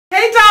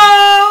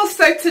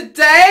so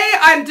today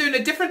I'm doing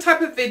a different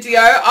type of video.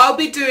 I'll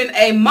be doing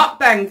a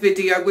mukbang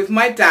video with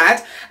my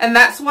dad, and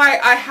that's why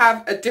I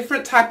have a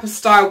different type of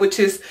style, which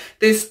is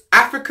this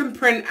African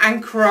print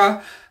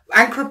ankara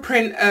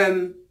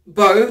print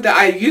bow that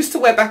I used to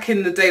wear back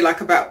in the day,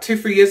 like about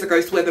 2-3 years ago. I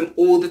used to wear them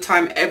all the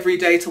time, every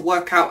day, to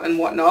work out and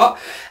whatnot.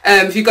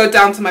 If you go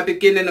down to my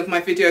beginning of my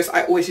videos,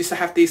 I always used to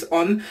have these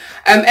on.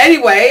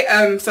 Anyway,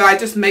 so I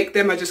just make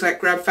them. I just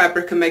like grab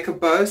fabric and make a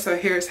bow. So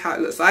here's how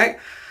it looks like.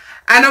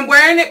 And I'm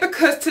wearing it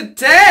because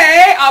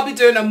today I'll be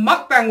doing a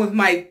mukbang with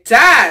my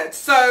dad.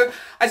 So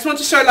I just want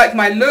to show like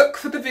my look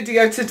for the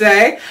video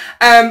today.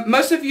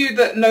 Most of you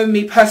that know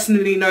me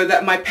personally know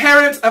that my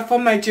parents are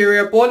from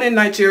Nigeria, born in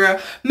Nigeria,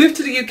 moved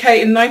to the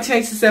UK in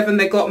 1987.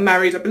 They got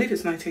married, I believe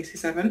it's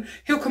 1987.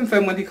 He'll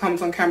confirm when he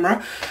comes on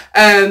camera.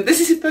 This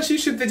is his first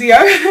YouTube video.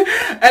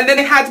 And then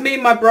he had me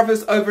and my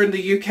brothers over in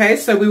the UK.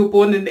 So we were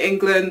born in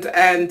England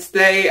and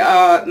they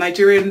are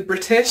Nigerian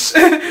British.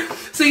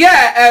 So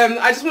yeah,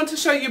 I just want to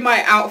show you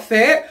my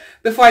outfit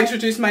before I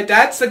introduce my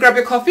dad. So grab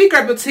your coffee,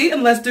 grab your tea,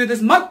 and let's do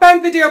this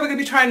mukbang video. We're going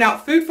to be trying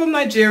out food from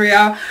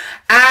Nigeria.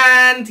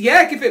 And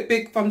yeah, give it a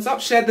big thumbs up,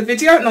 share the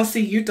video, and I'll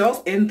see you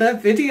dolls in the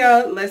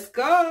video. Let's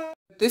go.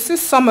 This is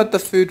some of the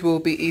food we'll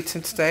be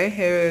eating today.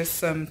 Here is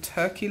some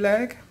turkey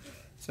leg.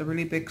 It's a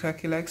really big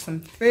turkey leg. Some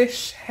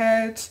fish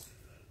head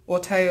or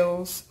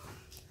tails.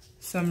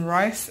 Some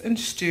rice and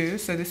stew.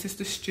 So this is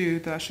the stew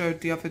that I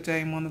showed the other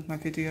day in one of my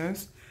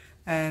videos.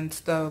 And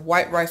the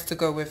white rice to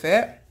go with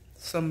it.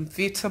 Some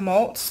Vita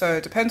malt, so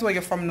it depends where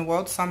you're from in the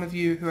world. Some of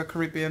you who are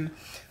Caribbean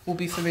will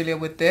be familiar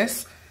with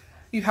this.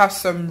 You have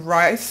some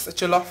rice,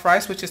 jollof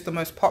rice, which is the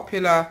most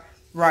popular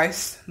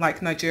rice,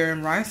 like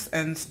Nigerian rice,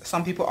 and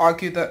some people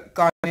argue that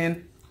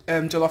Ghanaian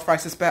jollof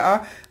rice is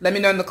better. Let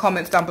me know in the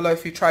comments down below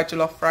if you tried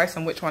jollof rice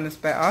and which one is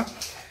better.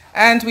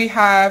 And we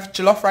have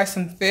jollof rice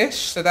and fish,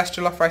 so that's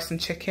jollof rice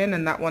and chicken,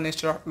 and that one is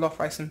jollof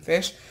rice and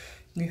fish.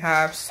 You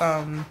have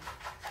some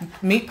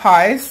meat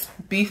pies,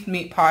 beef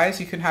meat pies.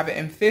 You can have it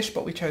in fish,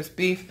 but we chose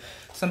beef.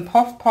 Some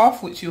puff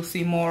puff, which you'll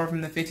see more of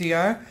in the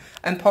video.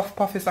 And puff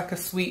puff is like a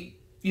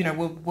sweet, you know,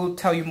 we'll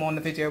tell you more in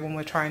the video when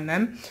we're trying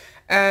them.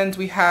 And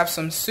we have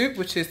some soup,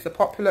 which is the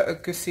popular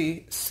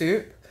egusi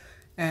soup.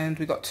 And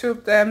we got 2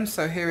 of them,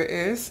 so here it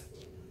is.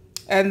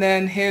 And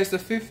then here's the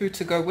fufu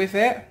to go with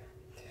it.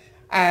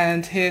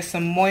 And here's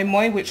some moi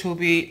moi, which we'll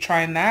be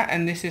trying that.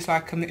 And this is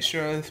like a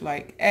mixture of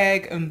like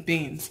egg and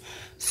beans.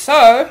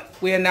 So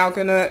we are now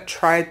gonna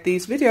try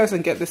these videos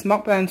and get this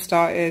mukbang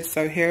started.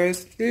 So here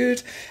is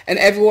food, and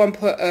everyone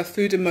put a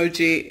food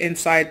emoji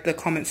inside the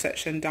comment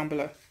section down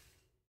below.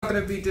 I'm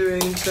gonna be doing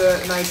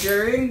the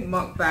Nigerian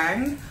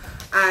mukbang,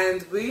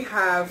 and we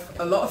have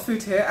a lot of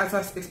food here. As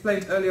I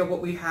explained earlier,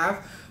 what we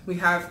have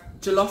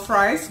jollof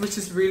rice, which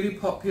is really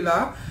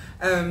popular,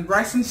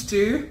 rice and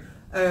stew,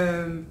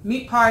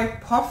 meat pie,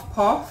 puff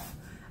puff,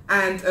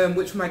 and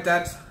which my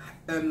dad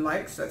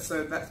likes,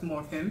 so that's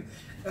more of him.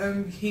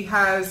 He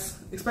has,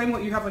 explain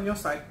what you have on your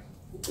side.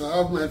 I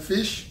have my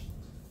fish.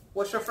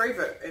 What's your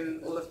favorite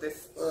in all of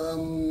this?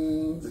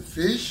 The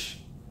fish,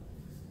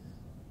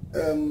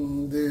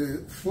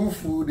 the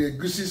fufu, the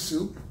egusi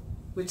soup,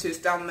 which is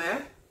down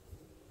there.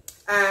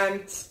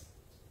 And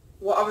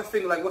what other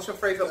thing, like what's your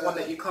favorite one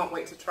that you can't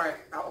wait to try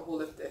out of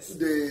all of this?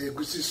 The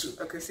egusi soup.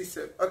 Egusi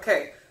soup.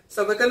 Okay,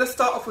 so we're going to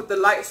start off with the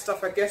light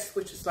stuff, I guess,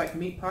 which is like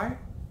meat pie.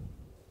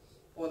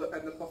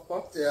 And the puff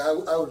puff. Yeah,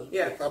 I would.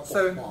 Yeah,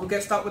 so we'll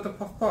get started with the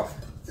puff puff.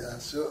 Yeah,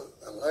 so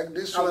I like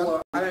this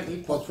one. I don't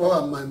eat puff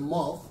puff and my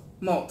malt.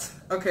 Malt.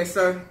 Okay,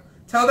 so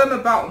tell them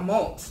about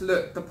malt.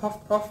 Look, the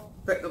puff puff.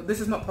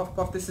 This is not puff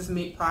puff. This is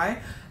meat pie,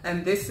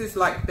 and this is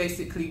like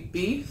basically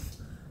beef.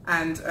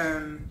 And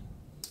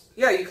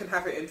yeah, you can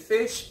have it in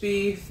fish,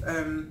 beef.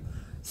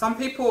 Some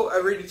people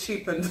are really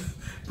cheap and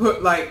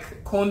put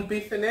like corned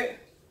beef in it.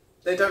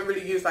 They don't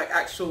really use like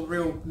actual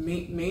real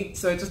meat,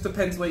 so it just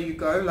depends where you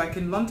go. Like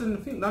in London, I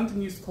think London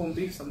uses corned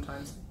beef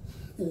sometimes.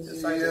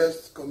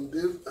 Yes, corned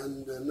beef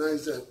and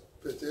nice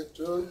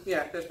potato.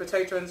 Yeah, there's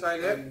potato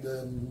inside it.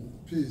 And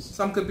peas.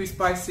 Some could be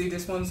spicy.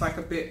 This one's like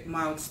a bit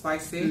mild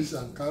spicy. Peas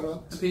and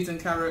carrots. Peas and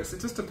carrots.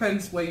 It just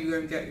depends where you go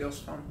and get yours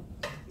from.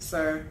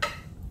 So,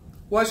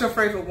 what's your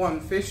favourite one,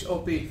 fish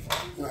or beef?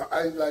 No,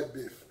 I like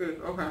beef. Good,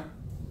 okay.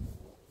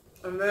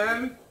 And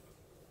then...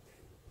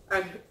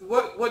 And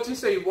what do you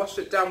say, you washed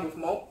it down with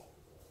malt?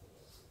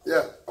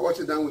 Yeah, I wash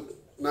it down with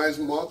nice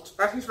malt.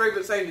 That's his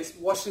favourite saying, is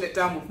washing it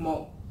down with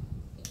malt.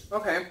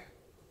 Okay.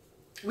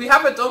 We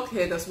have a dog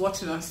here that's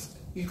watching us.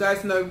 You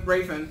guys know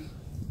Raven,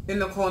 in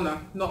the corner,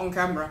 not on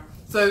camera.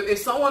 So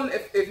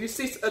if you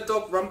see a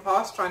dog run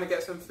past trying to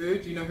get some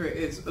food, you know who it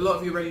is. A lot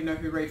of you already know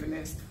who Raven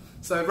is.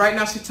 So right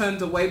now she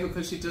turned away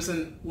because she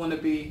doesn't want to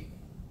be...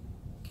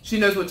 She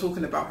knows we're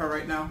talking about her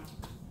right now.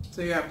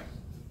 So yeah.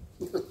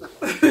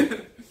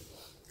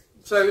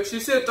 So if she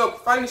see a dog,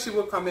 finally she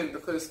will come in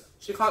because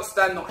she can't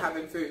stand not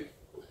having food.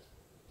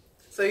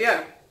 So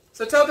yeah.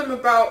 So tell them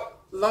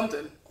about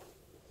London.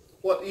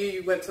 What year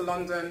you went to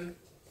London.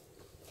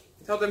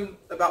 Tell them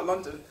about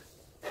London.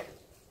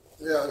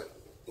 Yeah.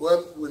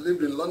 Well, we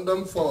lived in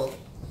London for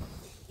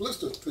close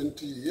to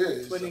 20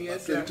 years. 20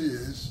 years, 20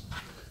 years.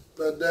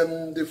 But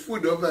the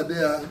food over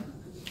there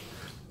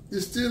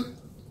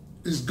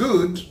is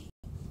good.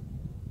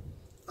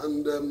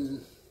 And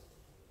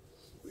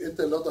we ate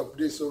a lot of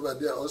this over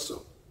there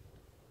also.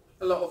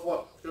 A lot of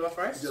what? Jollof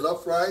rice?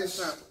 Jollof rice,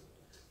 Yeah.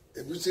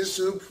 egusi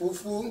soup,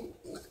 fufu,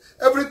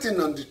 everything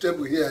on the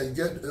table here, you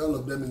get all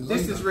of them in London.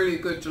 This is really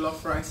good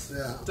jollof rice.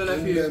 Yeah. Don't know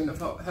if you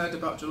have heard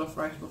about jollof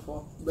rice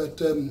before. But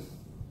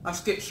I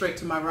skipped straight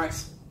to my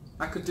rice.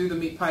 I could do the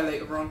meat pie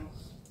later on.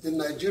 in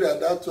Nigeria,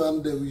 that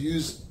one they will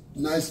use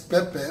nice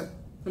pepper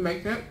To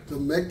make it? to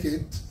make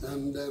it,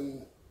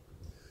 and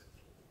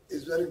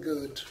it's very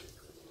good.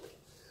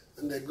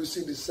 And the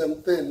egusi the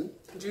same thing.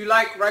 Do you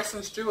like rice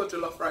and stew or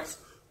jollof rice?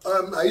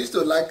 I used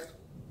to like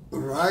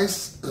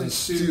rice and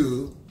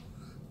stew,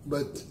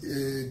 but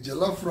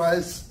jollof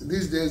rice,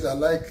 these days I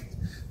like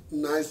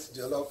nice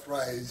jollof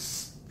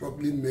rice,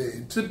 properly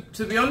made.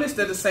 To be honest,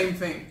 they're the same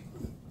thing.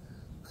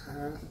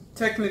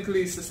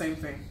 Technically, it's the same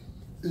thing.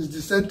 It's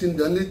the same thing,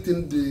 the only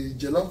thing, the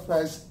jollof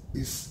rice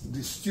is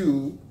the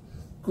stew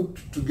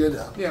cooked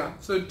together. Yeah,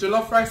 so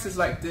jollof rice is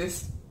like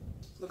this.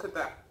 Look at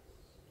that.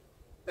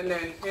 And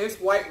then here's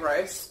white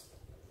rice.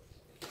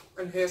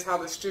 And here's how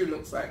the stew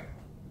looks like.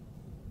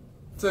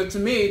 So to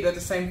me, they're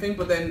the same thing,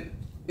 but then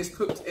it's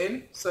cooked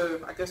in.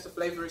 So I guess the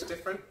flavor is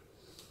different.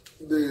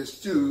 The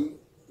stew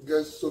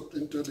gets soaked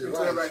into the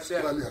rice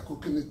yeah. while you're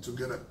cooking it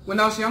together. When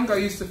I was younger, I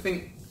used to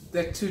think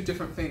they're two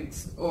different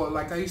things. Or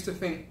like I used to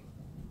think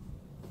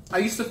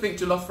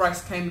jollof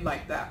rice came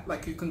like that.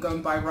 Like you can go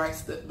and buy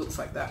rice that looks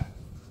like that.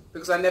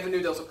 Because I never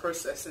knew there was a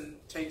process in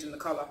changing the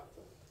colour.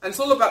 And it's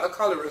all about the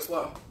colour as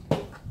well.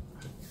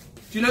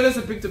 Do you know there's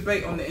a big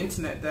debate on the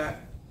internet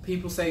that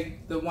people say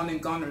the one in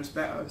Ghana is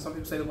better, some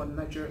people say the one in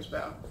Nigeria is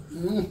better.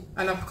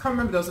 And I can't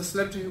remember, there was a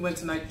celebrity who went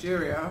to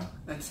Nigeria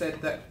and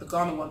said that the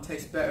Ghana one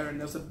tastes better, and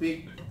there was a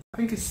big, I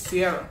think it's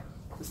Sierra,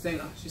 the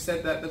singer, she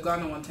said that the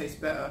Ghana one tastes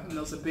better, and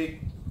there was a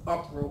big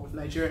uproar with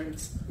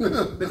Nigerians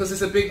because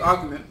it's a big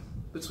argument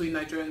between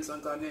Nigerians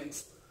and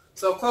Ghanaians.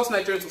 So of course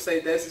Nigerians will say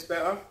theirs is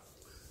better.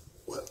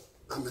 Well,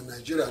 I'm a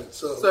Nigerian,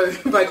 so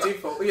by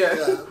default, yeah.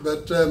 Yeah,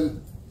 but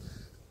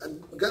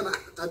Ghana,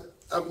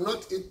 I've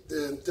not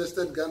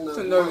tasted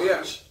Ghana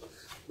much,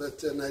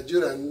 but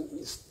Nigerian,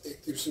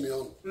 it keeps me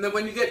on. And then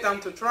when you get down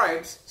to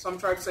tribes, some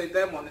tribes say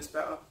their one is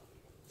better.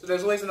 So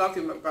there's always an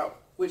argument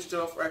about which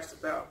jollof rice is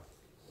better.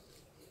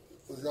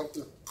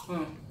 Exactly.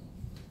 I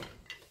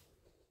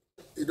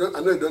know you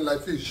don't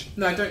like fish.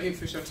 No, I don't eat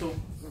fish at all.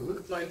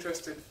 Not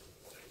interested.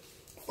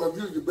 But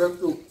fish is the best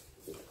too.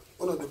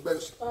 One of the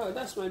best. Oh,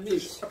 that's my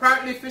meat.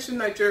 Apparently fish in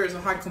Nigeria is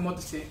a high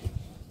commodity.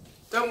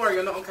 Don't worry,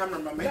 you're not on camera,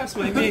 mummy. That's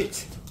my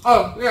meat.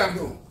 Oh, yeah.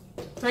 No.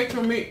 Take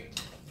your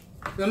meat.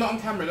 You're not on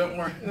camera, don't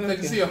worry. Okay. They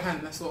can see your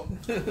hand, that's all.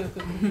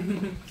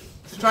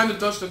 She's trying to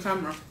dodge the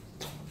camera.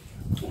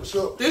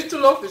 So this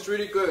jollof is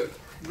really good.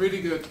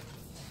 Really good.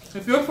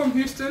 If you're from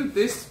Houston,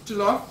 this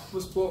jollof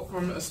was bought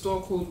from a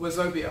store called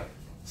Wazobia.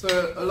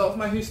 So a lot of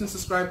my Houston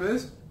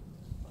subscribers,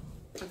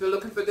 if you're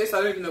looking for this,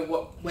 I don't even know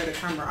where the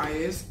camera eye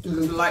is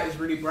because the light is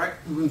really bright.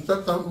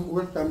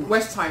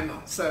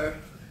 Westheimer. So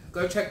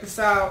go check this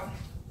out.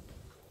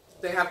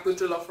 They have good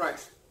jollof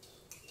rice.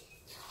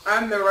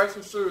 And their rice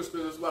and stew is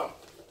good as well.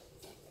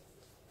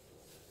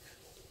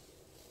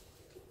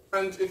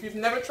 And if you've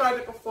never tried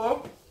it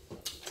before,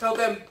 tell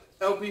them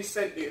LB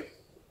sent you,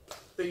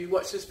 that you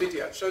watch this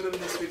video. Show them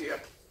this video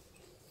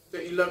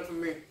that you learned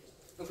from me.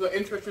 If you're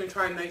interested in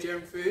trying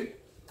Nigerian food,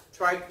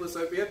 try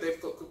Wazobia.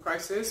 They've got good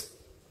prices.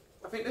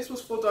 I think this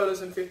was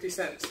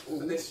 $4.50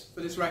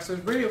 for this rice, so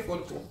it's really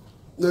affordable.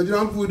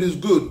 Nigerian food is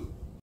good.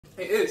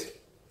 It is.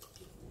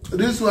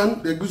 This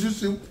one, the egusi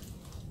soup,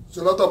 it's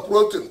a lot of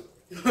protein.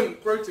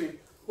 Protein.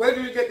 Where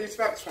do you get these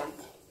facts from?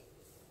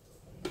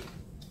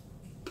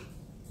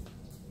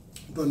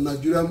 From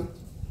Nigerian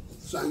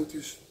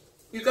scientists.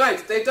 You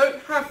guys, they don't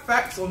have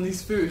facts on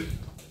this food.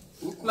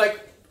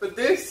 Like, for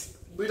this,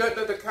 we don't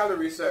know the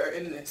calories that are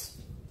in this.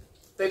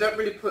 They don't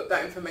really put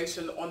that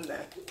information on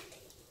there.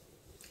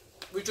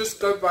 We just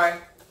go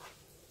by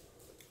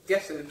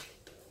guessing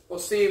or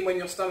seeing when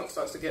your stomach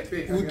starts to get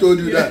big. Who told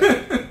you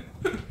that?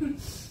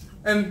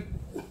 And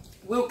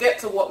we'll get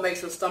to what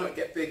makes your stomach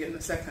get big in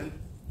a second.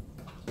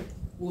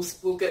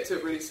 We'll get to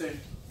it really soon.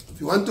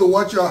 If you want to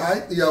watch your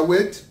height, your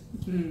weight,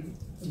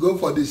 go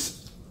for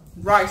this.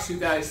 Rice, you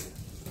guys.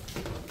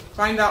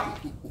 Find out.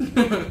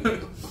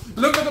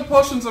 Look at the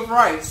portions of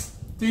rice.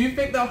 Do you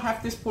think they'll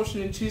have this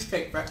portion in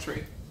Cheesecake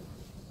Factory?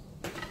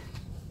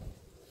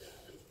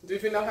 Do you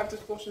think they'll have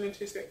this portion in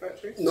Cheesecake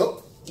Factory?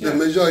 No, they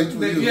measure it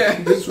for you.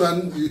 Yeah. This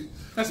one,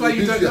 that's why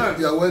you don't know.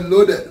 You are well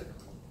loaded.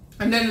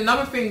 And then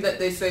another thing that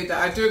they say that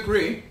I do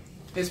agree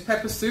is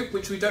pepper soup,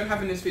 which we don't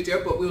have in this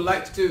video, but we would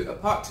like to do a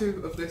part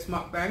 2 of this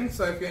mukbang.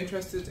 So if you're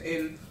interested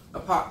in a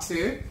part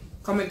 2,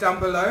 comment down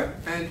below,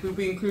 and we'll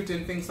be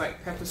including things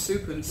like pepper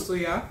soup and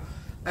suya.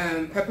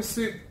 Pepper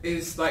soup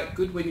is like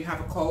good when you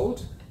have a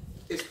cold.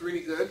 It's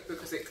really good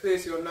because it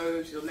clears your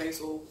nose, your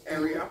nasal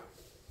area.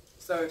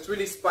 So it's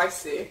really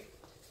spicy.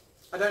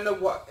 I don't know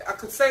what I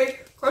could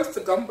say. Close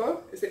to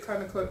gumbo. Is it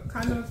kind of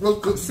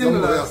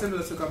similar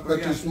to gumbo? But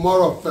yeah. it's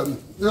more of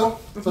you know.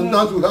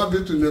 Sometimes we have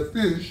it in a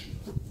fish,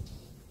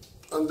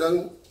 and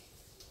then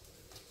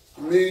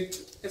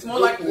meat. It's more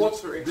like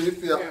watery.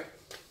 Beef, yeah.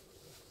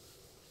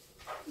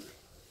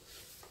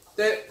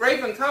 The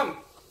Raven, come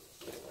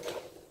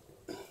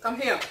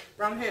here,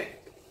 round here.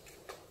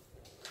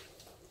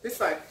 This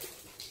side.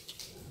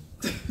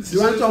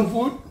 You want some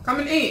food? Come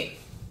and eat.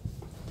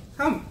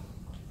 Come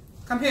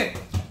here.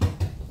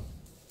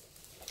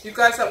 You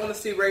guys that want to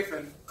see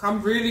Raven,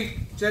 come really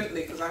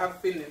gently because I have a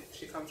feeling if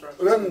she comes around,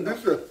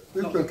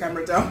 knock the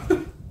camera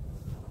down.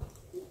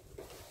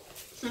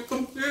 She's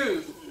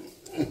confused.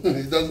 He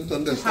doesn't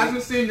understand. He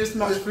hasn't seen this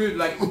much food,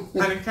 like, and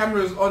the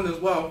camera is on as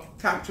well,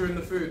 capturing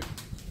the food.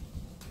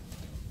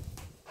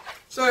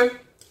 So,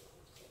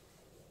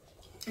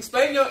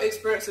 explain your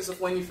experiences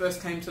of when you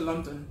first came to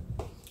London,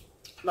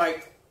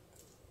 like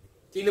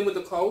dealing with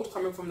the cold,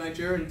 coming from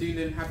Nigeria and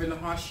having a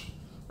harsh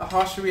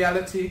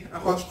reality, a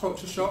harsh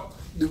culture shock.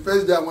 The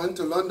first day I went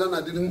to London,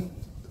 I didn't.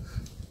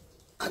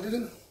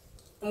 And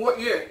what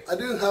year? I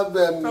didn't have.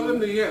 Tell them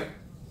the year.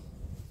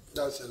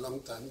 That's a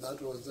long time.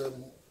 That was.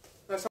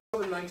 That's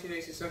in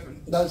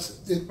 1987. That's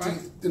right?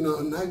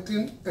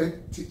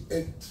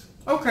 1988.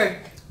 Okay,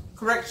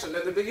 correction.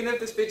 At the beginning of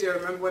this video,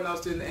 remember when I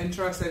was doing the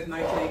intro, I said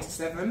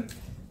 1987,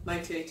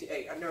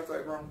 1988. I know I got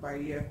it wrong by a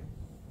year.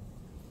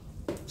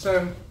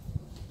 So,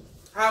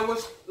 how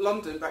was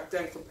London back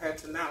then compared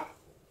to now?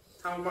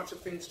 How much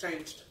have things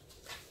changed?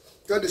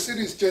 Yeah, the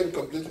city's changed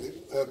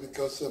completely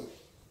because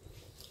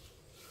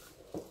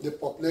the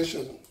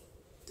population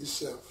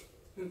itself.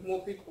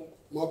 More people.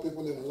 More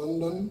people in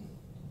London,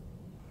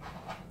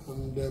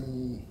 and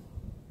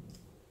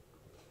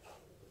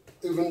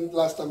even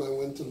last time I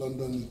went to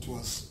London, it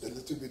was a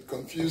little bit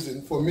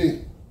confusing for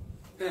me.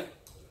 Yeah.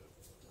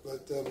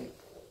 But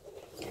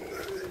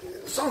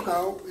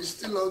somehow it's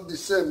still all the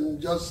same.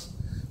 Just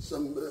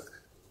some.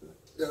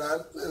 There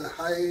are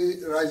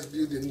high-rise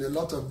buildings, a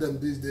lot of them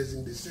these days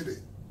in the city.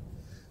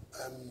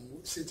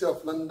 City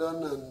of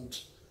London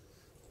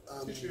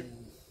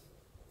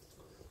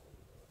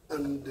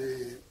and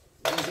the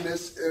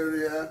business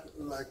area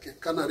like a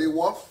Canary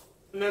Wharf.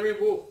 Canary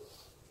Wharf.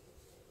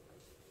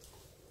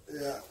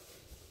 Yeah,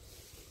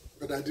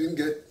 but I didn't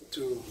get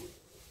to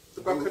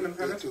Buckingham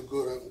Palace. To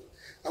go around.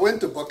 I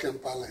went to Buckingham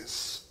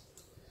Palace.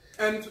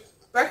 And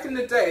back in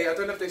the day, I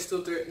don't know if they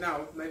still do it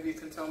now. Maybe you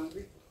can tell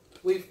me.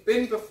 We've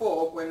been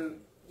before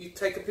when you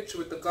take a picture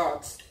with the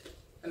guards,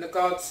 and the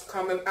guards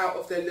come out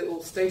of their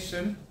little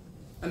station,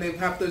 and they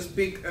have those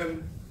big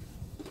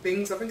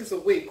things. I think it's a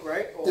wig,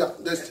 right? Or, yeah,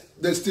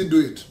 they still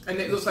do it. And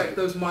it looks like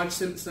those Marge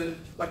Simpson,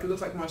 like it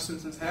looks like Marge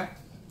Simpson's hair.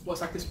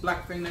 What's like this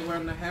black thing they wear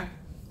on their hair?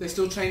 They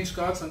still change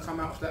guards and come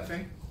out of that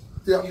thing.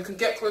 Yeah. You can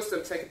get close to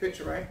them, take a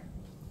picture, right?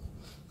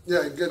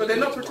 Yeah, but they're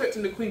not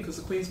protecting the Queen because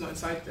the Queen's not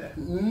inside there.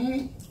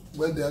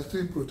 Well, they are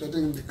still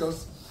protecting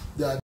because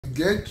they are the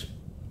gate.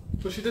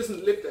 But she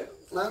doesn't live there.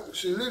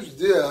 She lives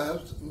there.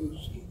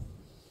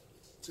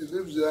 She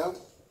lives there,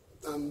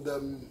 and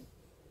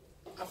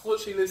I thought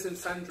she lives in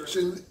Sandra.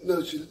 She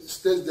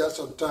stays there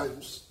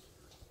sometimes,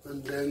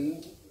 and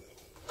then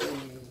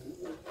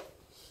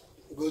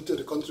go to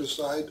the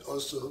countryside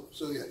also.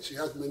 So yeah, she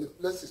has many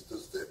places to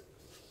stay.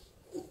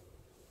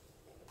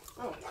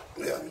 Oh.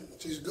 Yeah,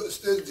 she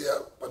stays there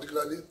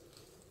particularly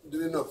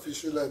during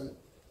official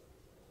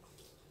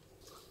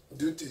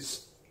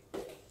duties.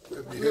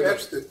 The head of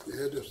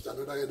state,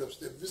 another head of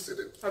state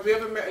visiting. Have you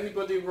ever met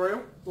anybody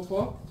royal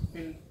before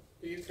in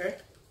the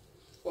UK?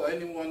 Or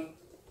anyone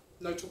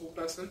notable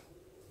person?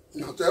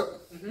 Not that?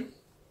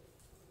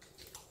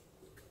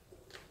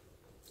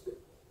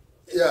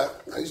 Yeah,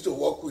 I used to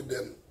work with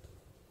them,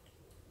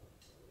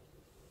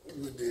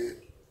 with the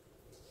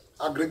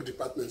agric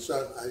department.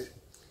 So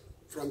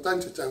from time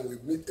to time, we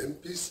meet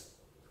MPs.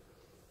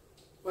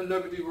 But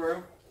nobody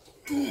royal?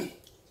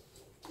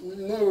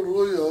 No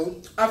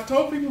royal. I've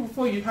told people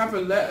before, you have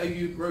a letter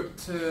you wrote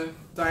to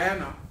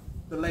Diana,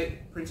 the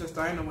late Princess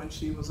Diana, when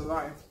she was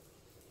alive.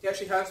 He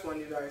actually has one,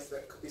 you guys,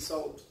 that could be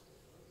sold.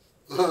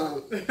 Yeah,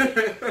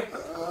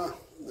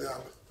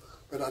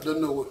 but I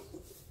don't know what.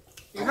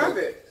 You have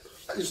it?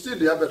 It's still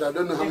there, but I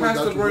don't know how much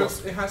that will work.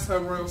 It has her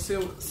royal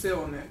seal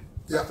on it.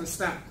 Yeah. The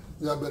stamp.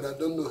 Yeah, but I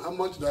don't know how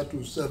much that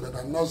will sell, but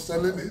I'm not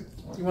selling it.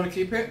 You want to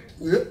keep it?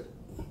 Yeah.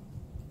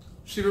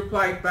 She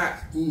replied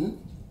back.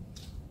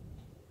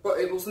 But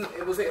was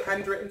it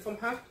handwritten from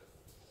her?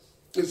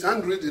 It's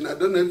handwritten. I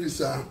don't know if it's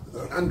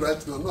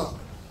handwriting or not.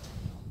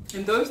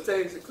 In those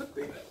days, it could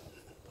be.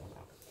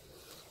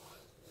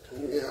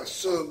 Yeah,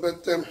 so,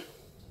 but...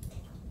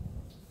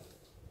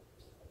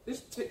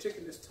 this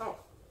chicken is tough.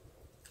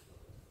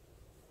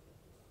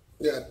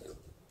 Yeah,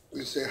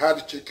 we say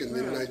hard chicken.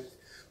 Yeah.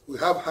 We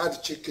have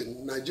hard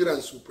chicken.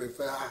 Nigerians would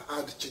prefer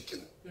hard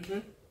chicken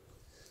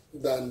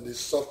than the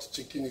soft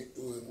chicken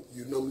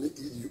you normally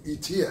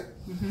eat here.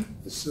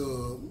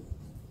 So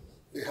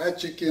the hard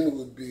chicken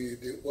would be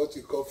what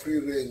you call free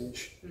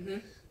range,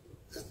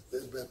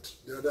 But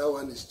the other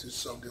one is too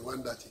soft, the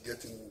one that you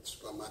get in the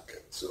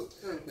supermarket. So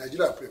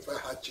Nigeria prefer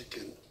hard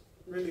chicken.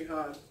 Really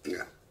hard.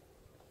 Yeah.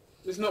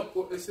 It's not.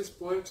 Is this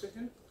boiled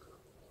chicken?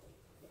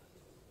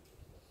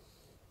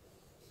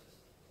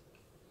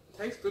 It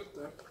tastes good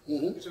though.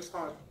 It's just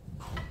hard.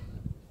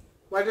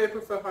 Why do they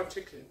prefer hard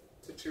chicken?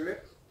 To chew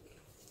it?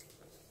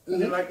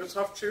 You like the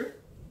soft chew?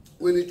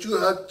 When you chew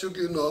hard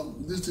chicken or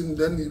this thing,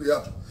 then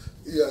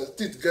your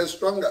teeth get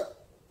stronger.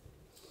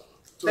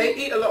 So they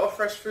eat a lot of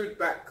fresh food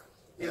back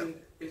in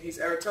his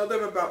area. Tell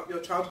them about your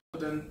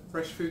childhood and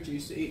fresh food you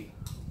used to eat.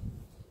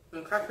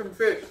 And catching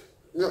fish.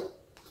 Yeah.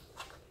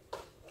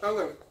 Tell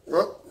them.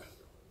 Well,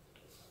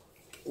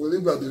 we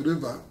live at the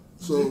river,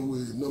 so we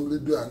normally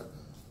do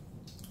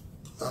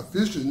our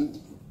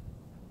fishing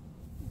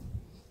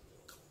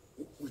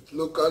with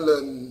local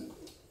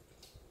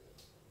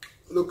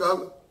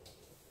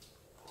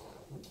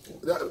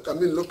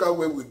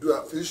way we do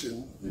our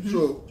fishing.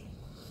 So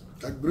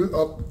I grew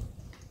up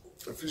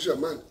a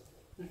fisherman.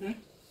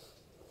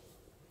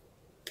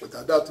 But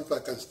I doubt if I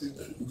can still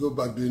go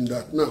back doing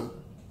that now.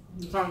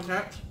 You can't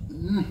catch?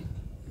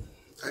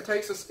 It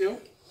takes a skill.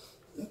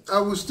 I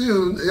will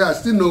still, I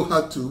still know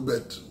how to,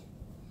 but...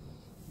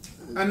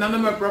 And none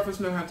of my brothers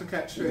know how to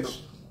catch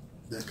fish.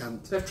 No, they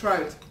can't. They've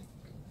tried.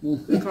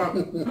 They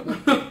can't.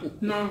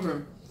 None of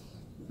them.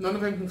 None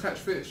of them can catch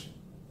fish.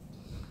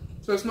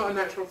 So it's not a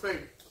natural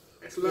thing.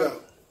 It's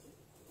learned.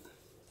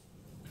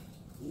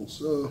 Yeah.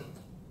 So,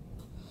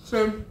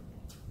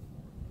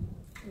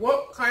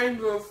 what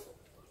kind of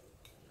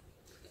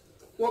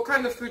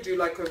food do you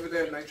like over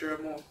there in Nigeria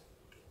more?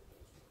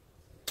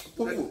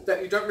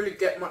 That you don't really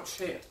get much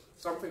here.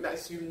 Something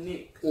that's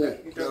unique.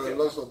 That you don't there are get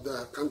lots of them.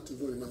 I can't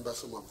even remember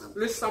some of them.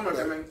 List some of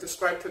them and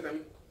describe to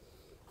them.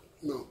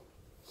 No.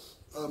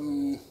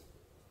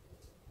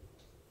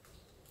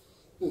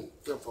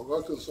 I've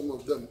forgotten some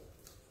of them.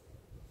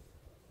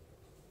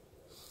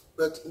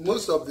 But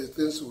most of the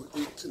things we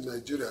eat in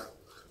Nigeria,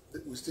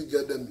 we still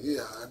get them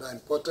here, either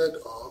imported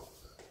or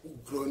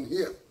grown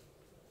here.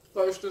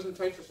 But it doesn't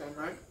taste the same,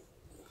 right?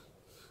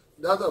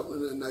 That of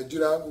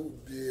Nigeria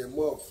would be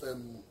more of,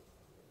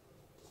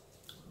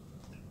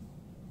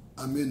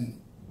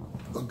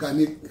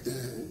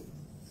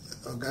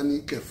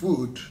 organic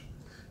food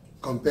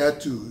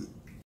compared to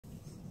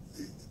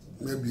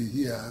maybe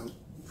here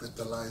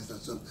fertilized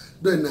and so on.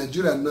 Though in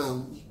Nigeria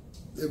now,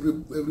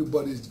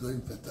 everybody is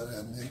going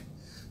fertilizer.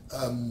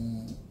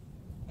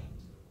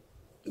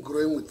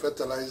 Growing with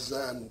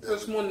fertilizer and so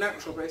it's more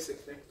natural,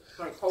 basically,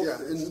 like whole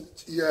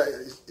foods.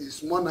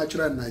 It's more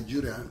natural in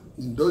Nigeria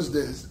in those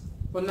days.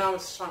 But now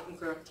it's starting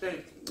to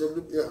change.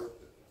 Yeah.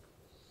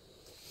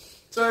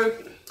 So,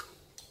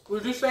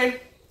 would you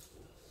say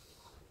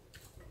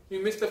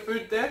you miss the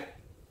food there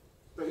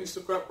that you used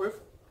to grow up with?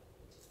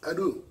 I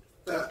do.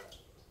 Yeah.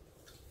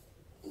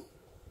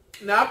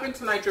 Now, I've been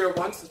to Nigeria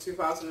once in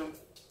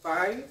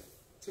 2005.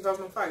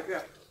 2005,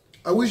 yeah.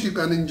 I wish you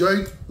can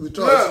enjoy it with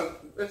us. No,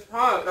 it's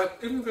hard.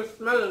 Like, even just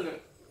smelling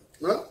it.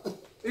 Huh?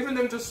 Even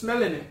them just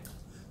smelling it.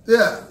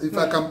 Yeah, if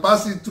I can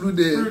pass it through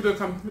the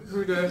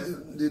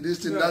this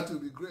thing, that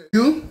would be great.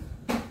 You,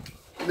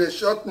 in a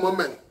short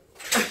moment,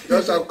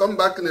 just I'll come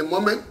back in a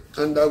moment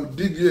and I'll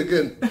dig you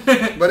again.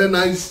 Very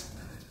nice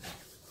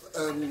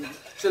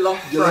jollof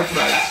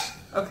rice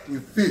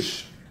with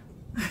fish.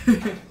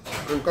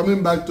 I'm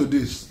coming back to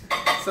this.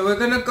 So we're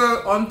going to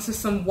go on to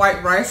some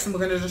white rice and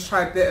we're going to just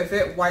try a bit of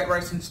it, white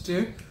rice and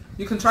stew.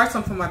 You can try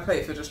some from my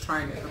plate if you're just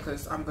trying it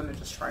because I'm going to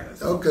just try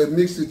it. Okay,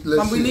 mix it.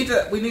 Let's we need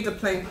a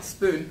plain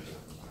spoon.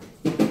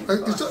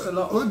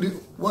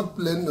 What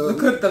plain?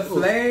 Look at the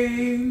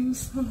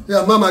flames.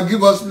 Yeah, Mama,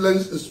 give us plain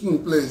spoon,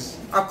 please.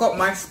 I've got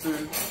my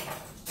spoon.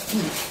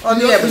 Oh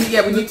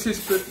yeah, we need two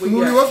spoons.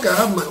 Okay, I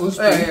have my own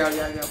spoon. Yeah,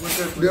 we're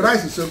good. The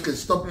rice is okay.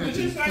 Stop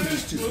eating.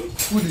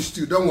 Put the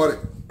stew. Don't worry.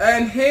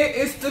 And here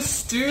is the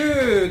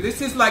stew. This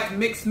is like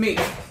mixed meat.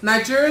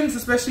 Nigerians,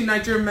 especially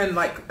Nigerian men,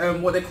 like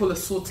what they call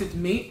assorted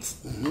meat.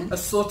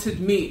 Assorted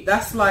meat.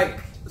 That's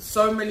like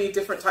so many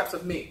different types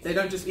of meat. They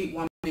don't just eat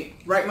one meat,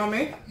 right,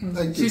 Mummy?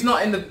 She's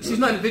not in the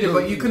video,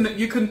 but you can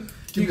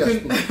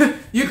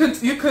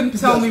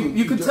tell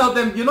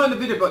them you're not in the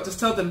video, but just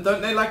tell them,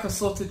 don't they like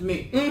assorted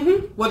meat?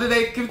 What do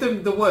they give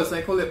them the words?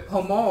 They call it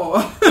pomo.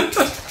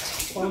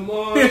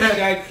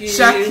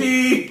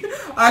 Shaki.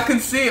 I can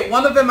see it.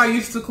 One of them I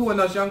used to call when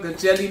I was younger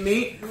jelly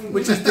meat,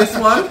 which is this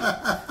one.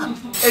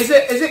 Is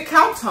it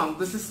cow tongue?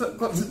 This has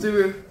got to do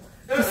with.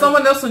 Because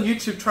someone else on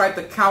YouTube tried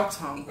the cow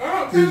tongue.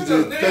 It's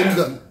the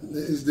tendon.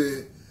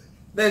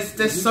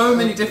 There's so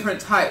many different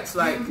types.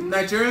 Like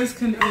Nigerians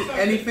can eat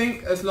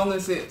anything as long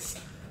as it's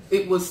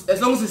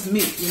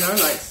meat, you know,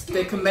 like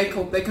they can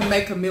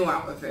make a meal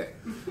out of it.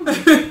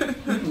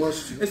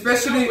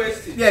 Especially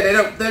they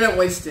don't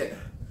waste it.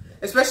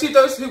 Especially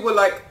those who were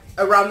like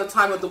around the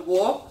time of the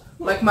war.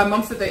 Like my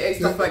mum said they ate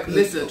stuff like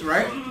lizard,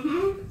 right?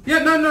 Yeah,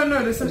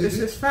 no, this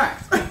is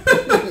fact.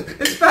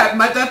 It's bad.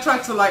 My dad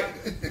tried to like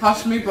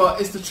hush me, but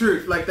it's the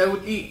truth. Like they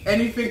would eat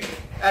anything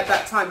at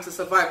that time to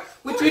survive.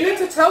 Which you need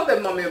to tell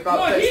them, Mommy,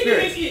 about the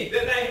experience.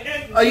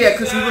 Oh yeah,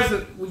 because he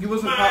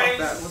wasn't part of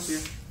that, was he?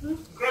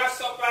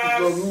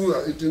 Grasshoppers.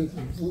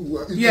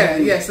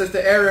 Yeah, so it's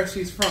the area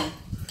she's from.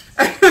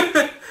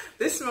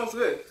 This smells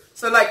good.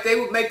 So like they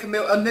would make a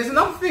meal, and there's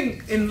another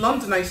thing in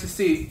London I used to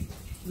see.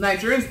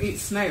 Nigerians eat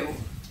snail.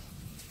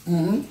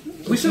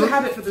 We should have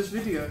had it for this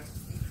video.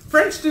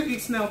 French do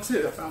eat snail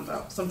too, I found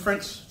out. Some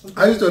French.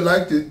 I used to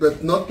like it,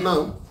 but not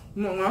now.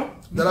 Not now?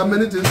 There are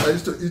many things I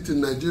used to eat in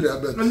Nigeria,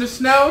 but... And the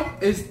snail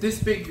is this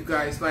big, you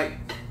guys,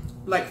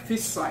 like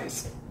fish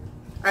size.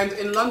 And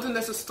in London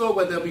there's a store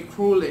where they'll be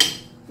crawling.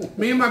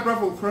 Me and my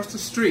brother will cross the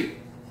street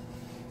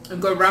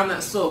and go around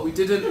that store.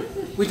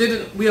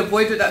 We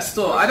avoided that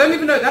store. I don't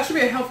even know, that should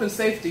be a health and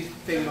safety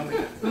thing, Mommy.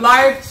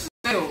 Live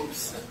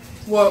snails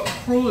were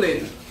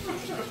crawling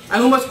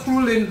and almost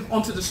crawling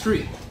onto the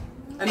street.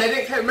 And they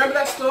didn't care. Remember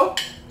that store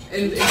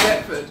in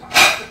Deptford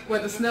where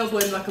the snails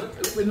were in like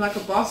a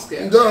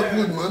basket? They're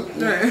good, man.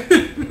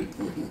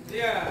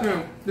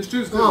 Yeah. The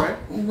stew's good, right?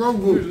 Not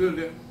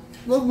good.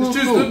 The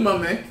stew's good,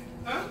 Mummy.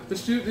 Huh? The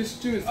stew is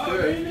good. Oh,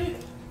 really?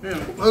 Yeah.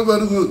 That's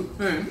very good.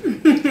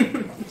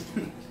 Yeah.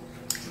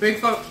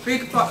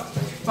 big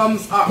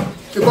thumbs up.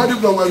 Everybody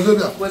from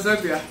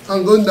Wazobia.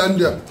 I'm going down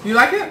there. You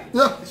like it?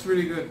 Yeah. It's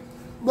really good.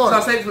 But so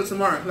I'll save it for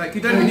tomorrow. Like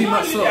you don't even need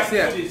much sauce.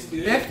 Yeah.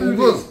 Their food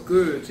is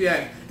good.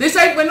 Yeah. This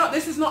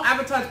is not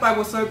advertised by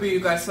Wasabi, you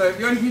guys. So if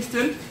you're in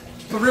Houston,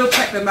 for real,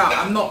 check them out.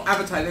 I'm not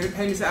advertising. They didn't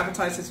pay me to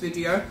advertise this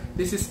video.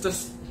 This is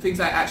just things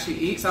I actually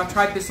eat. So I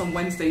tried this on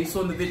Wednesday. You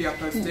saw in the video I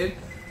posted.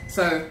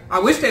 So I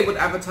wish they would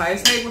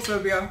advertise. Hey,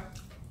 Wasabia.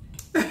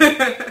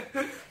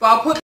 But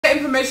I'll put the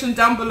information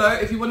down below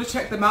if you want to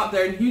check them out.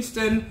 They're in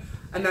Houston,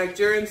 a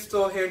Nigerian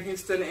store here in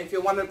Houston. If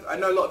you want to, I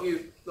know a lot of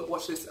you that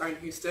watch this are in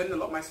Houston, a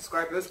lot of my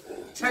subscribers.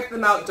 Check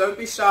them out. Don't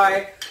be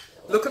shy.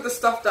 Look at the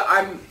stuff that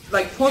I'm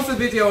like. Pause the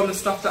video on the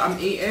stuff that I'm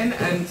eating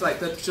and like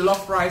the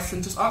jollof rice,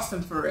 and just ask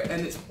them for it.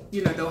 And it's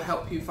they'll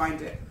help you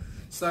find it.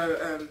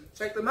 So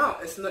check them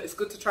out. It's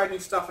good to try new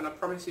stuff, and I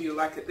promise you'll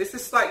like it. This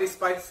is slightly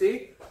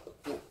spicy.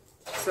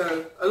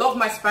 So a lot of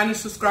my Spanish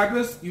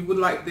subscribers, you would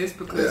like this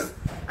because,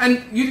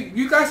 and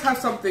you guys have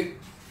something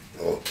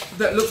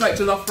that looks like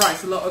jollof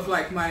rice. A lot of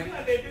like my,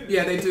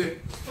 they do.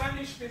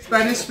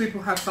 Spanish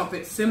people have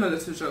something similar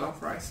to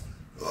jollof rice.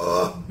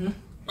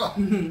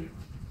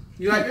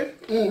 You like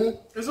it?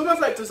 It's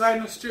almost like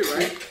designer stew,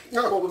 right?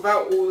 Yeah. But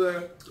without all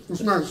the.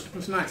 It's nice.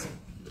 It's nice.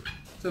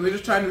 So we're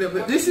just trying a little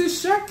bit. This is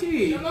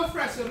shaki. Jollof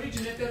rice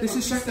originated This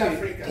is from East shaki.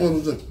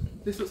 Africa.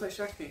 This looks like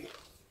shaki.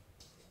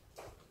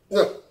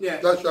 Yeah,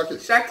 that's shaki.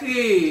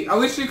 Shaki. I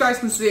wish you guys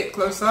can see it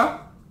closer.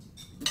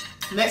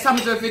 Next time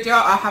we do a video,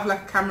 I'll have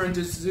like a camera and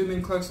just zoom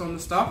in closer on the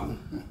stuff.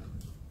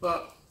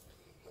 But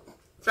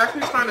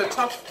shaki is kind of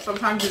tough.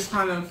 Sometimes it's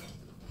kind of.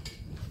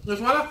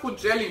 There's one I call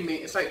jelly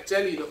meat. It's like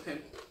jelly looking.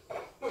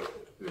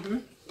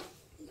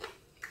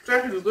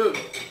 Shaki is good.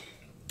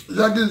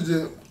 Shaki is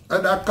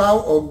either cow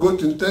or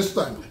goat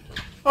intestine.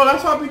 Oh,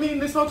 that's what I've been eating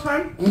this whole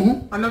time?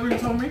 I never even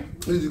told me.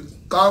 It's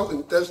cow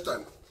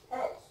intestine.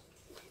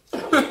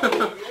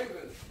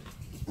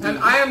 And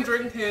I am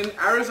drinking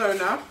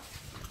Arizona,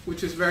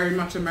 which is very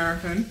much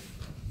American.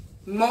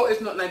 Malt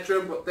is not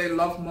Nigerian, but they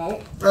love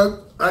malt.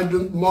 I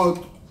drink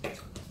malt.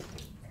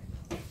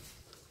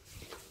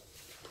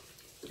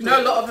 You know,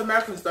 a lot of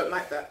Americans don't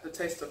like that, the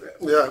taste of it.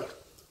 Yeah.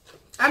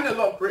 And a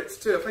lot of Brits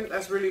too. I think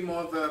that's really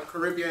more of a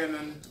Caribbean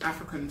and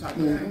African type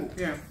of thing.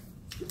 Yeah.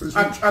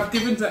 I've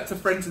given that to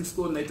friends in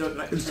school and they don't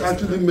like it. It's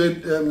actually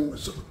made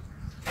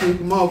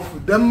more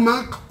of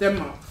Denmark.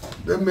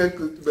 They make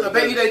it. I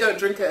bet you they don't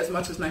drink it as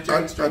much as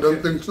Nigerians drink I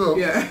don't think so.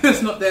 Yeah,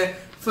 it's not their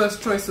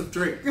first choice of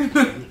drink.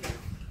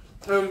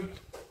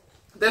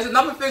 There's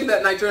another thing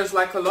that Nigerians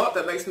like a lot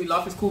that makes me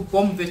laugh. It's called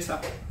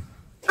Bombvita.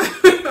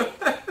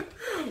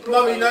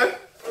 Mom, you know?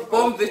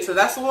 Bombvita.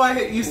 That's all I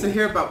used to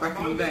hear about back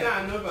in the day.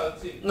 An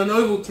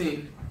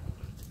Ovaltine.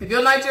 If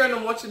you're Nigerian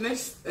and watching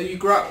this, and you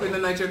grew up in a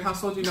Nigerian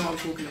household, you know what I'm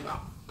talking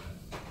about.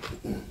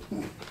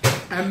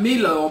 And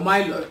Milo or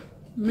Milo.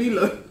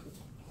 Milo.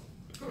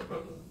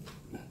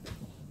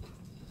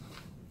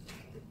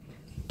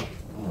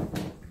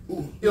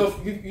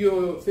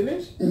 You're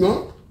finished?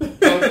 No.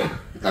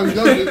 I'm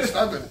just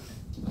starting.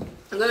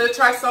 I'm going to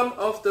try some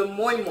of the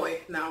moi moi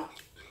now.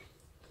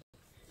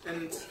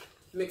 And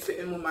mix it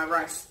in with my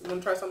rice. You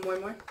want to try some moi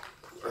moi?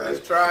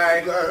 Let's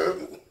try.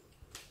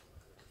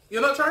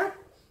 You're not trying?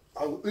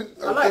 I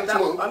like that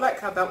one. I like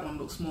how that one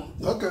looks more.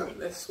 Okay.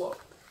 Let's swap.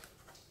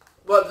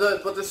 But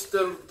let's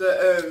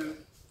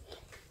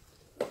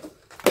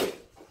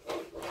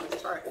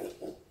try it.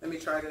 Let me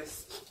try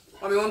this.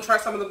 Mommy, want to try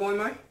some of the moi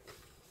moi?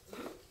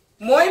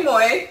 Moi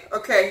moi.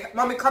 Okay,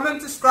 Mommy, come and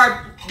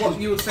describe what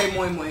you would say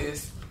moi moi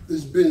is.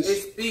 It's beans.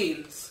 It's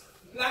beans.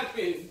 Black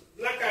beans.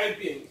 Black-eyed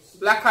beans.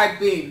 Black-eyed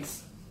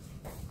beans.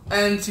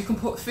 And you can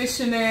put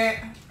fish in it.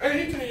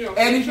 Anything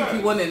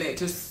you want in it.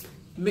 Just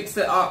mix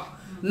it up.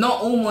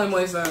 Not all moi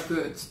mois are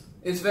good.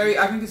 It's very.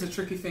 I think it's a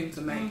tricky thing to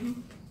make.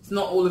 It's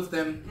not all of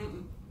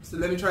them So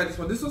let me try this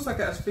one. This looks like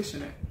it has fish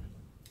in it.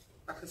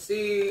 I can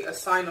see a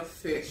sign of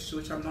fish,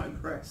 which I'm not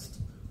impressed.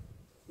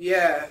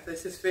 Yeah,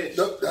 this is fish.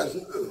 No,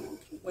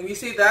 when you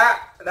see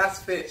that,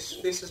 that's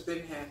fish. Fish has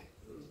been here.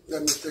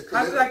 Let me take a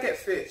How look. did I get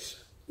fish?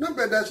 No,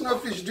 but there's no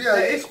fish there.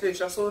 There is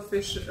fish. I saw a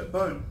fish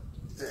bone.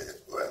 Yeah,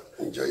 well,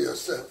 enjoy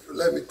yourself.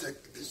 Let me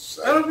take this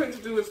side. I don't think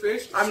to do with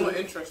fish. I'm not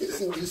interested.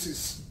 This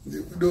is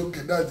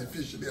okay. That's the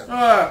fish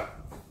there.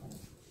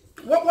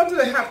 What do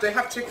they have? They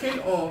have chicken,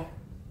 or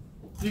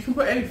you can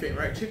put anything,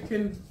 right?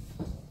 Chicken,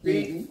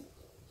 beef.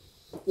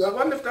 Yeah. I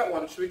wonder if that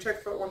one. Should we check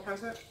if that one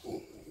has it?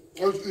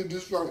 Let's eat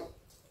this one.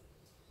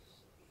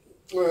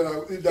 Well,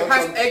 I'll eat that It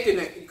has one. egg in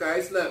it, you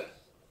guys. Look.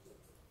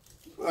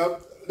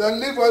 Then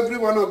leave every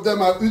one of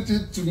them. I'll eat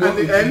it tomorrow.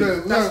 At the end,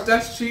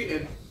 that's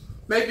cheating.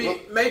 Maybe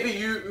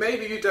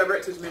you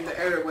directed me in the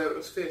area where it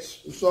was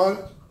fish. Sorry,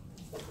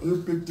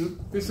 you picked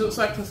it. This looks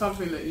like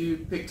something that you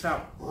picked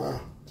out.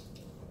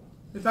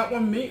 Is that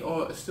one meat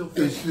or it's still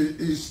fish?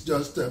 It's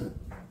just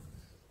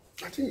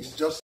I think it's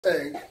just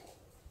egg.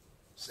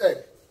 It's egg.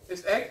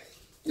 It's egg?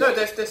 Yeah. No,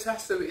 this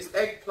has to be. It's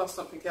egg plus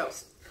something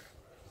else.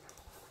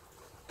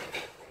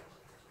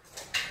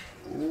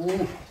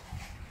 Ooh.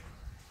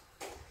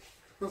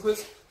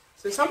 Because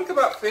there's something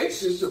about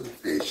fish. It's a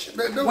fish.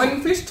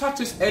 When fish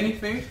touches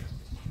anything,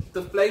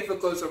 the flavor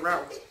goes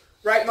around.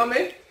 Right,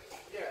 mummy?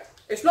 Yeah.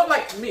 It's not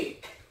like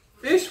meat.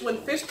 When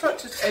fish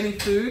touches any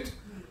food,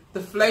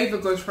 the flavor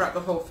goes throughout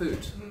the whole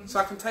food. So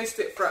I can taste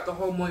it throughout the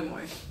whole moi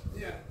moi.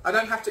 Yeah. I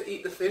don't have to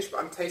eat the fish, but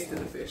I'm tasting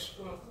the fish.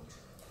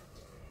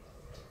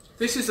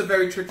 Fish is a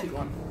very tricky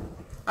one.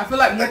 I feel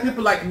like more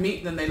people like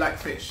meat than they like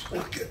fish.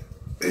 Okay.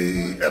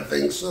 I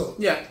think so.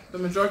 Yeah, the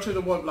majority of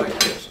the world like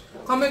fish.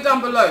 Comment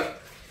down below.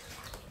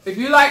 If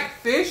you like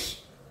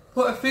fish,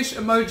 put a fish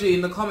emoji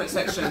in the comment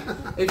section.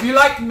 If you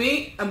like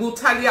meat, and we'll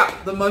tally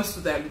up the most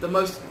of them. The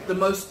most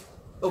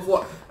of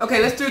what?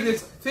 Okay, let's do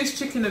this. Fish,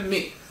 chicken and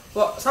meat.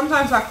 But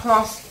sometimes I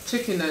class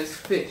chicken as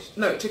fish.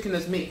 No, chicken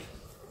as meat.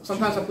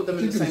 Sometimes I put them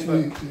in the same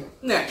boat.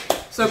 Yeah.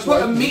 So it's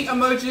put a meat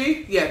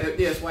emoji. Yeah,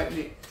 it's white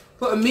meat.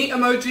 Put a meat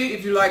emoji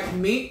if you like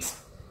meat.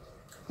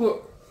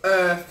 Put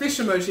a fish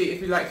emoji if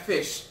you like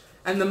fish.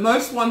 And the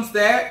most ones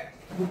there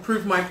will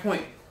prove my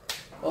point.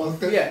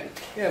 Okay.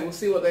 Yeah, we'll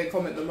see what they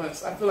comment the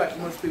most. I feel like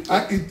most people...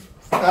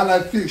 I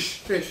like fish.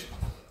 Fish.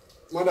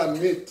 More than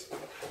meat.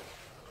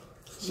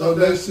 So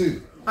let's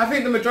see. I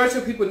think the majority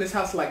of people in this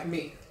house like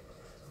meat.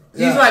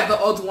 Yeah. He's like the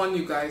odd one,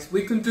 you guys.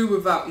 We can do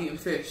without eating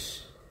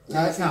fish in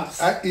this house.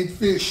 I eat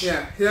fish.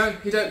 Yeah, he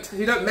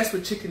don't mess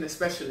with chicken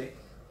especially.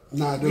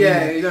 No, I don't.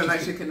 Yeah, you don't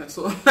like chicken at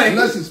all.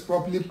 Unless it's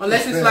properly prepared.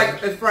 Unless it's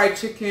like a fried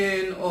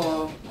chicken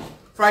or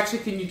fried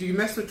chicken. You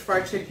mess with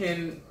fried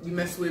chicken. You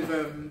mess with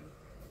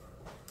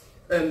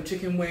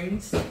chicken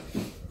wings.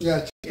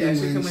 Yeah,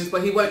 chicken wings.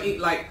 But he won't eat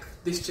like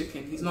this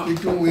chicken. He's not.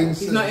 Chicken wings.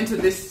 He's not into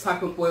this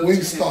type of boiled wing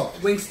chicken.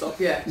 Stop. Wing stop.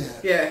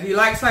 Yeah. He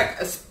likes like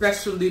a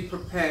specially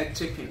prepared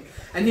chicken,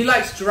 and he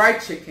likes dried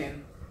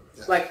chicken.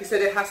 Yeah. Like he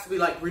said, it has to be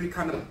like really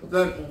kind of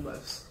burnt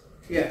almost.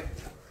 Yeah.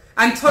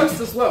 And toast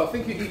as well. I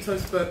think you eat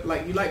toast, but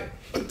like you like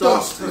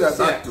dark toast. Yeah,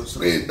 dark toast.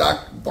 Really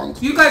dark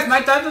bunk. You guys,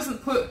 my dad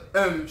doesn't put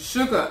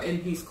sugar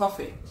in his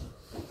coffee.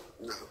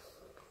 No.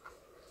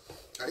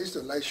 I used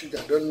to like sugar.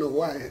 I don't know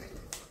why.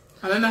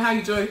 I don't know how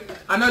you do it.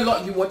 I know a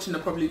lot of you watching are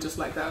probably just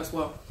like that as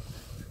well.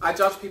 I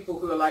judge people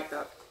who are like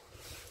that.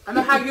 I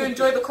know how you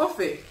enjoy the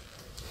coffee.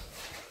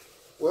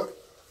 What?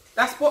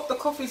 That's what the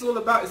coffee's all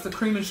about, is the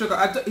cream and sugar.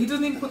 He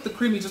doesn't even put the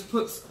cream, he just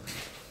puts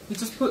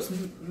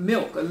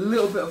milk, a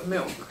little bit of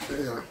milk.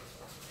 Yeah.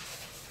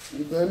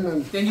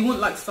 Then you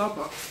wouldn't like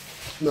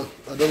Starbucks. No,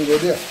 I don't go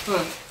there.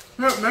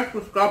 Don't mess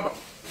with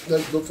Starbucks.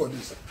 Let's go for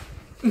this.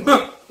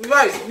 You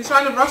guys, he's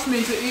trying to rush me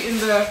into eating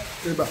the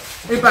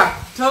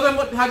Eba. Tell them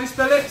how do you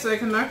spell it so they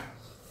can know.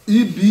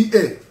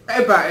 EBA.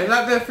 Eba, is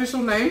that the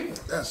official name?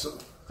 Yes. So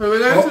we're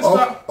going to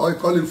start. Or you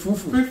call it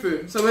fufu.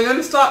 Fufu. So we're going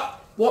to start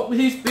what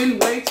he's been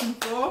waiting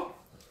for.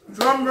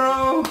 Drum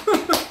roll.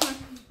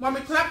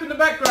 Mommy clap in the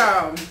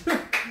background.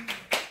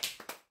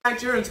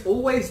 Nigerians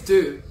always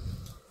do.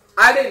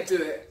 I didn't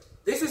do it.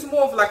 This is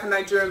more of like a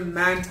Nigerian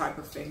man type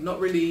of thing. Not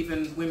really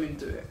even women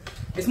do it.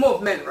 It's more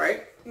of men,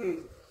 right?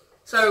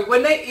 So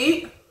when they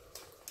eat,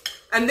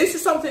 and this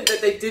is something that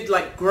they did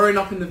like growing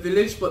up in the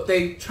village, but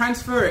they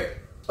transfer it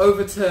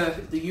over to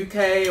the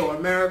UK or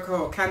America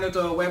or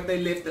Canada or wherever they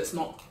live that's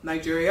not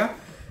Nigeria.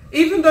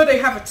 Even though they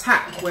have a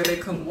tap where they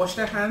can wash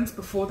their hands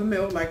before the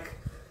meal like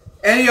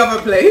any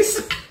other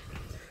place,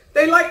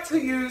 they like to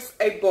use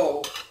a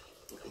bowl.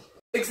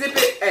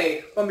 Exhibit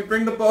A, when we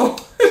bring the bowl.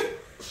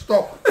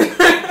 Stop.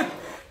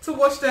 To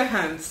wash their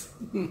hands.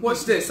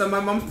 Watch this. So my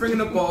mum's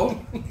bringing a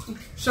bowl.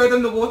 Show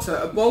them the water.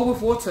 A bowl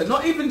with water.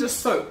 Not even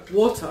just soap.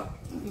 Water.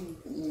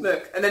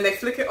 Look. And then they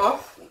flick it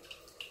off.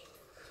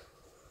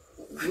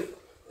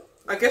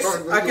 I guess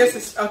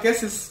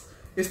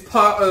it's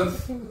part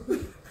of...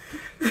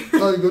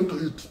 Now you're going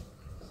to eat.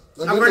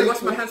 I've already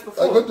washed my hands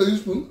before. I got to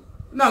use spoon?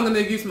 No, I'm going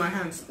to use my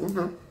hands.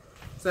 Okay.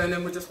 So and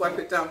then we'll just wipe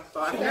it down.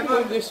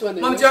 But this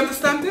one. Mum, do you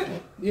understand it?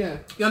 Yeah.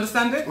 You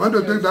understand it? Want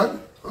to take that?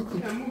 Okay.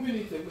 Yeah, move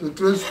anything. To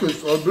trace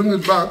space. I'll bring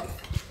it back.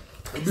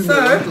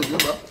 So,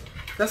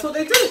 that's what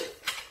they do.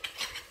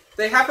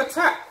 They have a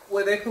tap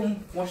where they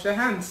can wash their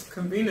hands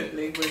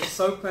conveniently with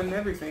soap and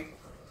everything.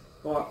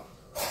 But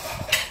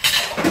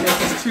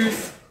there's his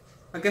tooth.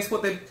 I guess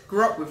what they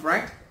grew up with,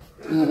 right?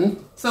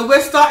 So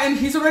we're starting.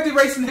 He's already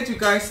racing ahead, you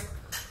guys.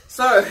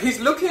 So he's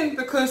looking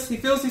because he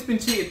feels he's been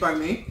cheated by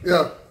me.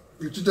 Yeah,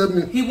 you cheated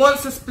me. He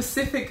wants a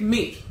specific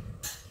meat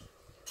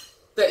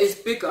that is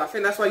bigger. I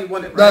think that's why you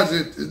want it, right? That's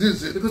it. It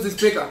is it. Because it's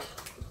bigger.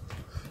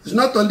 It's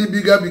not only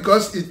bigger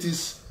because it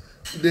is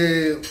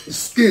the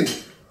skin,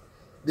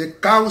 the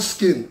cow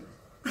skin.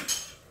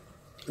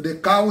 The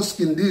cow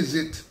skin, this is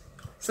it.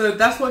 So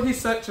that's what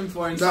he's searching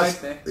for inside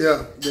there.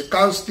 Yeah, the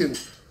cow skin.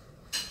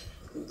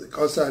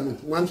 Because I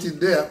want it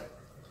there.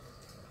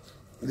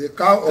 The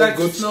cow or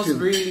goat skin. That smells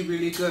really,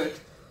 really good.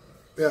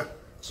 Yeah,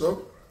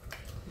 so.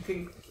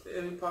 You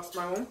can pass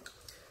my one.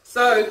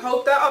 So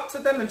hold that up to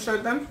them and show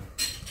them.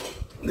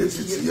 This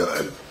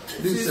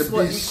is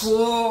what you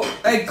call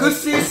a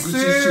goosey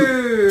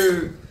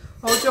soup.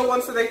 Hold your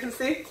one so they can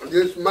see.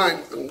 This is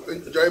mine. I'm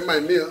enjoying my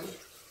meal.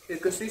 A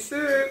goosey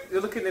soup.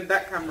 You're looking at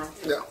that camera.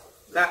 Yeah.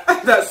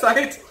 That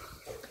side.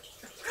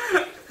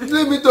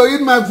 Leave me to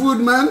eat my food,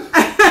 man.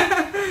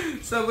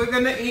 So we're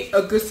gonna eat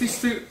a goosey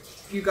soup,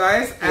 you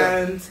guys,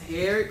 and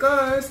here it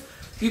goes.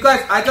 You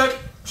guys, I don't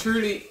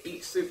truly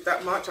eat soup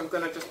that much. I'm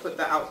gonna just put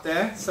that out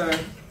there. So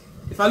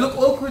if I look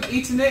awkward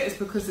eating it, it's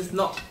because it's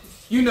not,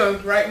 you know,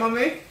 right,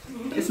 mommy?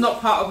 It's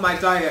not part of my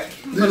diet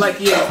for like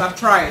years. I've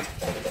tried.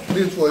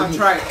 I've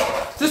tried.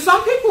 So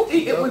some people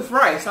eat it with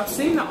rice. I've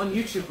seen that on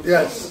YouTube before.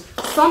 Yes.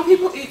 Some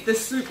people eat the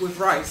soup with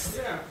rice.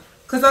 Yeah.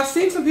 Because I've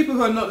seen some people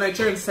who are not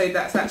Nigerian say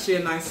that's actually a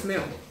nice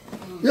meal.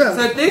 Yeah.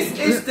 So this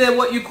is the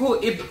what you call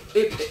the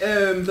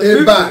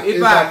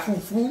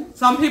fufu.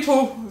 Some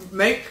people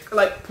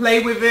play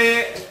with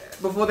it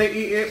before they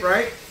eat it,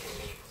 right?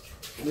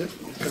 Yeah.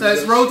 So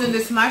it's rolled in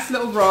this nice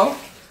little roll.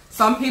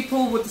 Some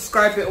people would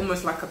describe it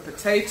almost like a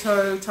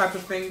potato type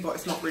of thing, but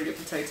it's not really a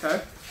potato.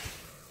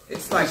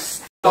 It's like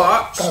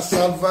starch.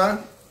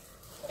 Cassava.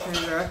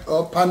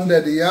 Or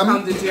pounded yam.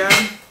 Pounded yam.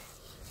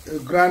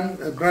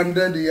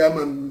 Grinded yam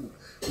and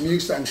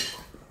mixed and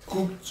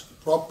cooked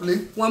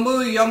properly. When we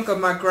were younger,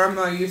 my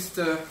grandma used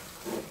to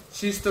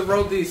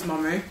roll these,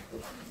 mommy,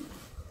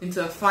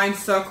 into a fine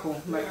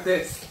circle like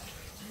this.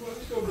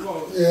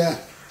 Yeah.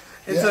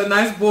 It's a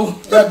nice ball.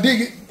 Yeah,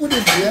 dig it, put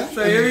it here.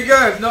 So here we go.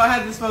 I've not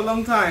had this for a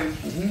long time.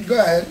 Go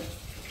ahead.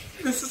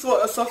 This is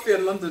what A Sophia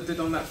in London did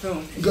on that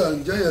film. Go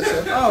enjoy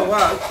yourself. Oh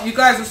wow. You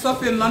guys, A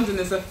Sophia in London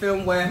is a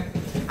film where,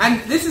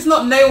 and this is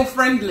not nail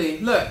friendly.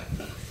 Look.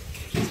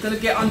 It's going to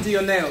get under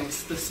your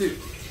nails, the soup.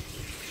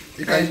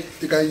 You can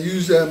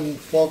use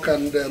fork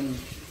and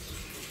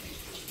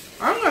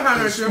I don't know how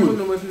Nigerian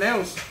women with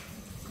nails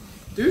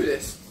do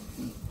this.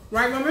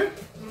 Right, mommy?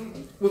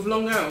 With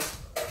long nails.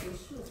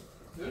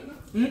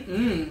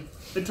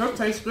 It does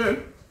taste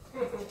good.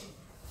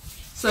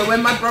 So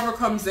when my brother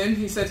comes in,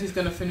 he said he's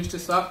going to finish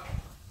this up.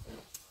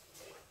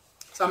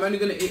 So I'm only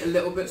going to eat a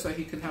little bit so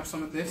he can have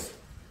some of this.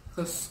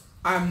 Because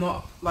I'm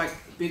not like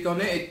big on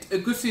it.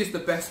 Egusi is the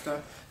best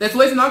though. There's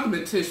always an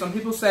argument too. Some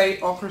people say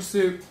okra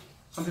soup.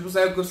 Some people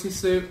say egusi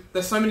soup.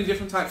 There's so many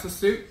different types of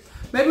soup.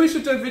 Maybe we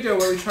should do a video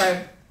where we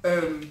try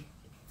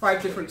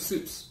 5 different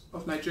soups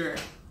of Nigeria.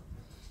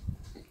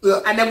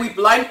 Yeah. And then we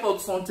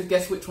blindfold someone to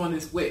guess which one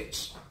is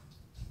which.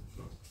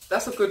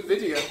 That's a good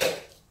video.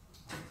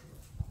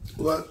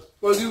 Well,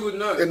 you would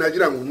know. A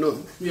Nigerian would know.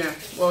 Yeah.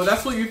 Well,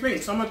 that's what you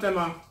think. Some of them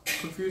are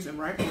confusing,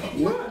 right?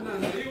 No,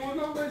 you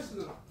will always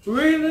know.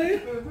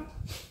 Really?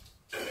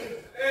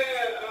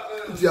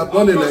 If you are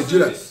born in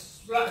Nigeria.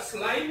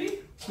 Slimy?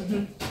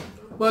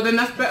 Well, then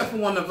that's better for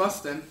one of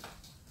us then.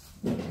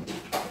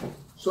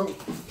 So,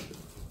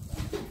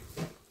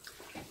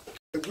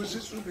 the goosey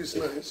soup is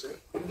nice.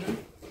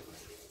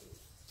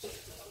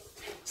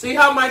 See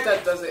how my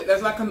dad does it?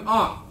 There's like an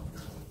art.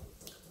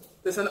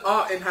 There's an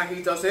art in how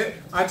he does it.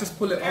 I just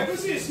pull it off.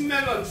 This is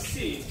melon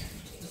seed.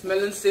 It's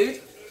melon seed?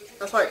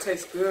 That's why it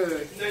tastes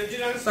good.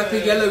 Nigerian it's like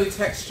a yellowy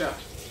texture.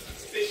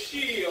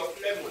 Species of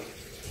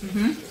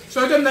lemon.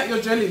 Show them that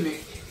you're jelly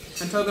meat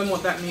and tell them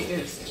what that meat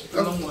is.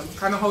 The long one.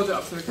 Kind of hold it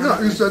up to the camera.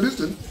 Yeah, it's a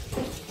distance.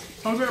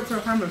 Hold it up to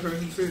the camera so you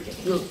can see.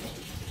 Yeah,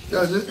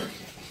 that's it.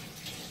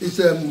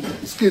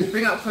 It's skin.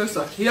 Bring it up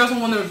closer. He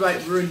doesn't want to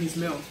like ruin his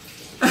meal.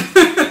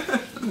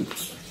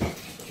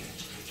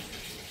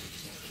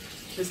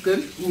 It's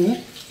good.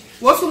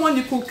 What's the one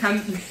you call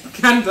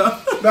Kanda?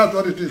 That's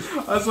what it is.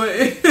 That's what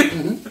it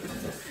is.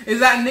 Is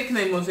that a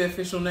nickname or is it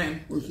official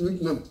name? It's a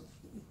nickname.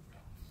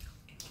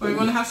 Oh, you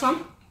want to have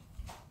some?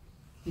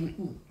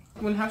 You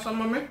want to have some,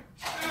 mommy?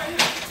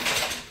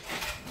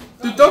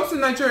 Do dogs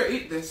in Nigeria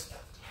eat this?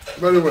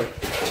 Very well.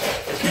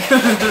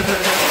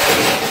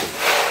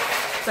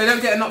 They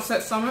don't get an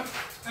upset stomach?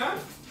 Huh?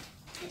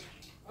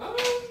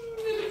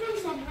 It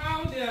depends on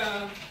how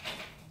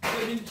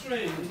they've been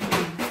trained.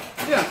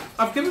 Yeah,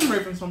 I've given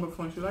Raven some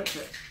before and she liked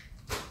it.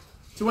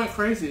 She went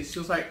crazy. She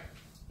was like,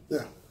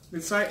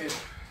 excited.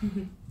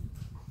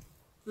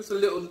 Just a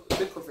little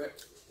lick of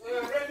it.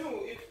 Raven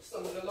will eat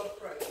some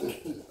jollof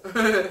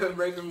rice.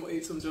 Raven will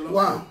eat some jollof.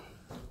 Wow.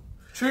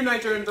 True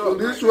Nigerian So dog.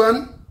 this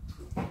one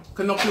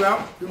Can knock you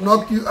out. to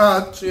knock you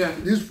out. Yeah.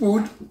 This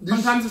food, this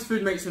Sometimes this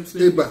food makes him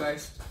sleepy, Eba.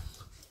 guys.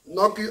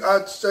 knock you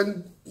out,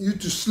 send you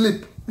to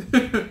sleep.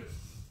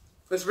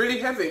 It's really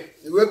heavy.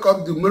 You wake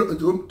up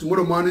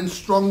tomorrow morning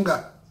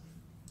stronger.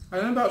 I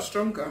don't know about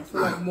stronger. I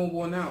feel like more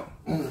worn out.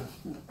 Alex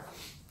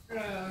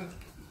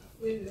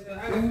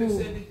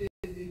said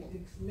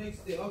it makes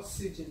the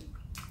oxygen.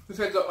 He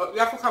said you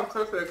have to come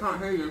closer, they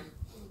can't hear you.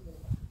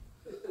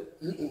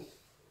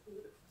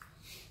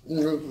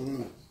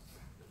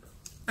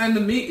 And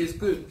the meat is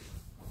good.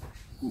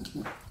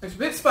 It's a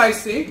bit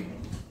spicy.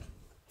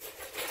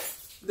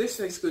 This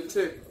tastes good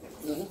too.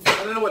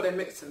 I don't know what they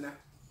mixed in there.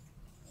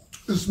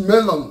 It's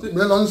melon seed.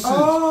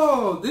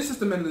 Oh, this is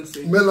the melon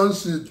seed. Melon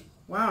seed.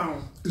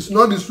 Wow. It's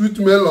not the sweet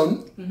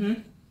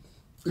melon.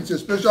 It's a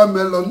special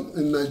melon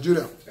in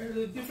Nigeria. And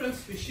a different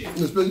species.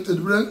 A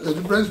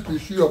different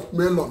species of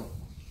melon.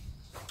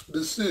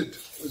 The seed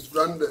is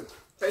grounded.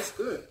 Tastes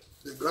good.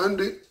 They grind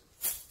it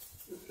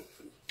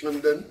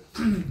and then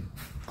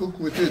cook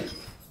with it.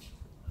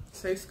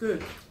 Tastes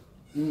good.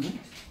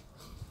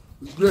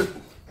 It's great.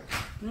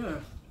 Yeah.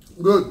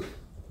 Good.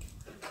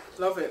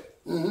 Love it.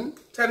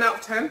 10 out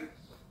of 10.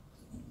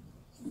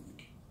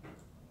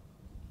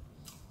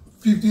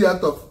 50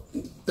 out of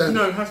 10.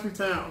 No, it has to be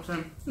 10 out of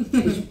 10.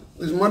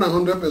 It's more than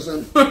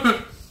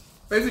 100%.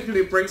 Basically,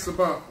 it breaks the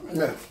bar.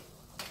 Yeah.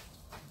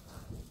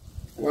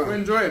 We're Wow.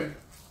 enjoying.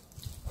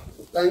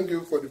 Thank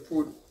you for the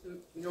food.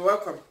 You're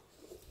welcome.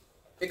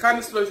 It kind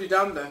of slows you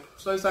down there.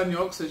 Slows down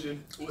your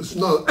oxygen. It's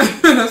not.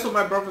 That's what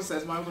my brother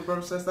says. My older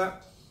brother says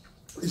that.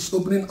 It's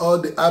opening all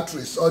the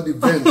arteries, all the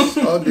veins,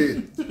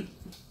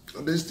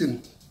 all this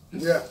thing.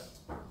 Yeah.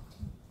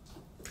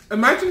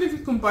 Imagine if you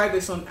can buy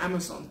this on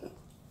Amazon.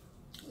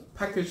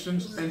 Packaged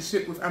and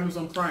shipped with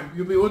Amazon Prime.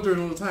 You'll be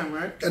ordering all the time,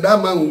 right? And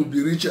that man will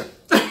be richer.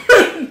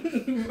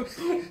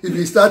 If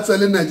he starts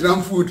selling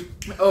Nigerian food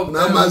on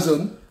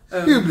Amazon,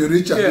 he'll be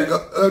richer. Yeah.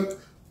 Because,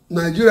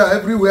 Nigeria,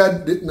 everywhere,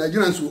 the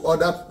Nigerians will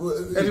order.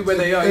 Everywhere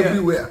they are,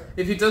 everywhere.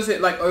 Yeah. If he does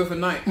it like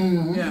overnight,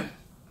 yeah.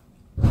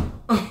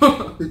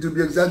 It will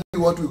be exactly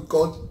what we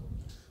call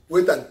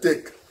wait and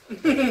take.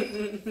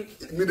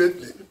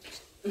 Immediately,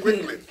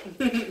 quickly.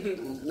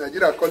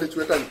 Nigeria call it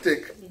wait and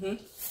take.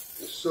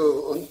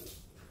 So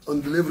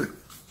on delivery.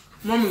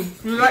 Mommy,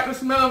 you like the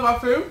smell of our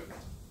food?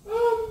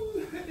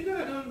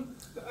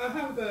 I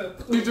have the...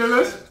 You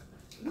jealous?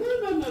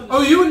 No.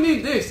 Oh, you would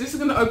need this. This is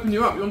going to open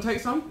you up. You want to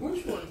take some?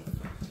 Which one?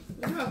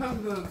 I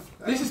have the...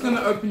 This is going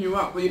to open you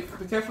up, but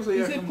be careful so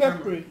you Is don't it come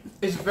peppery?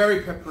 It's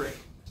very peppery.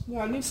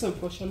 Yeah, I need some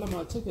for Shalom.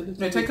 I'll take a little No,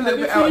 bit. take a little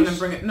bit out and then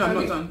bring it. No, I'm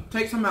not done.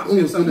 Take some out for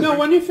yourself. No,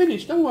 when you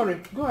finish, don't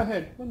worry. Go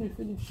ahead. When you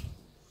finish.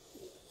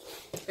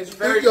 It's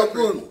very Take your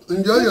peppery. food.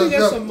 Enjoy Let me get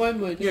yourself. some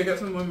more. Yeah, get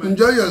some more.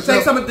 Enjoy yourself.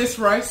 Take some of this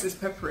rice. It's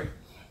peppery.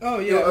 Oh,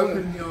 yeah. You'll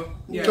open your...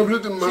 Yeah.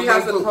 Chocolate and She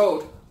has a mango.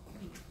 cold.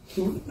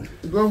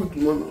 Go with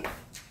mama.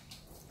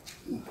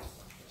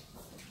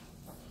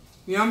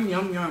 Yum,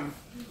 yum, yum.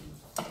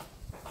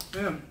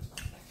 Yeah.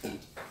 If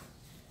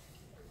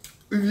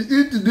you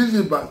eat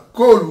this,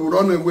 cold will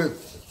run away.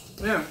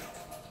 Yeah.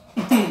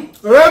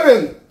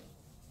 Raven,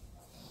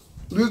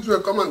 this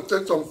will come and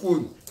take some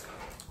food.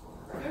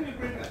 Let me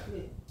bring that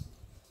plate.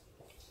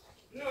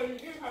 No, you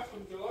give her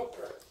some jollof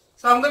rice.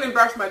 So I'm going to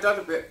embarrass my dad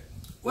a bit.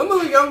 When we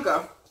were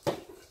younger,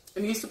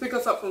 and he used to pick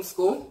us up from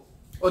school,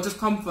 or just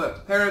come for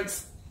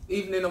parents'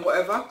 evening or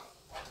whatever,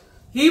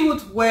 he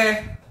would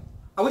wear...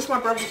 I wish my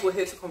brothers were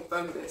here to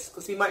confirm this,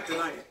 because he might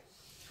deny it.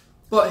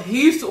 But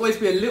he used to always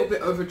be a little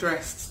bit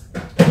overdressed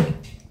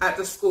at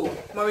the school.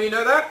 Mummy, you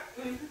know that?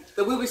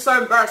 That we'll be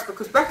so embarrassed,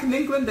 because back in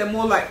England, they're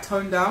more like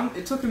toned down.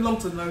 It took him long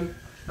to know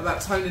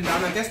about toning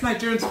down. I guess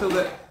Nigerians feel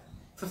that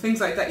for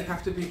things like that, you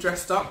have to be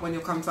dressed up when you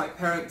come to like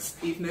parents'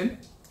 evening.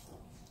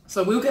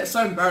 So we'll get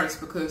so embarrassed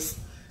because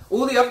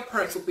all the other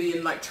parents will be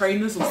in like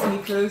trainers or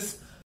sneakers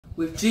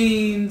with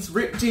jeans,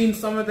 ripped jeans,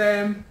 some of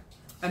them.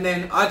 And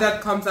then our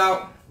dad comes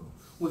out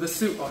with a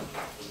suit on.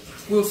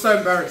 We were so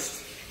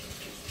embarrassed.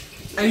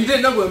 And you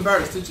didn't know we were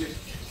embarrassed, did you?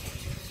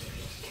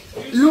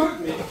 You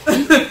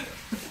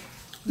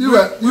We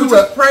were were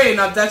just praying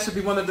our dad should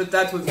be one of the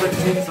dads with ripped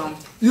jeans on.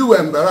 you were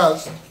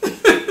embarrassed.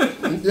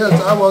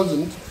 Yes, I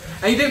wasn't.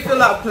 And you didn't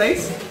feel out of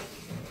place?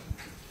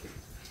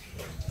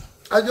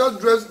 I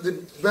just dressed the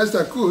best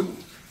I could.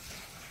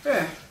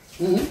 Yeah.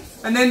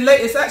 And then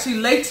it's actually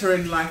later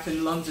in life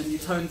in London you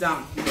tone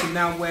down. You can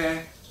now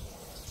wear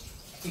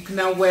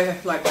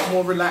like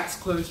more relaxed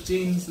clothes,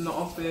 jeans in the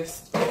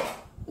office.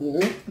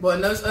 But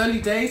in those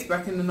early days,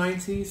 back in the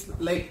 90s,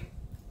 late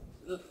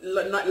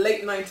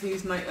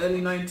 90s,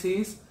 early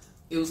 90s,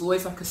 it was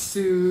always like a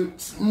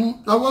suit.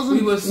 I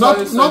wasn't. We were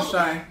so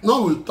shy.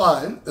 Not with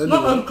tie. Anyway.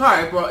 Not on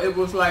Kai, but it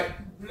was like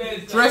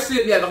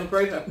dressier, yeah, like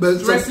blazer.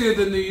 Dressier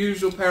than the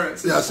usual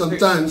parents. Yeah,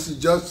 sometimes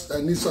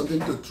I need something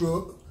to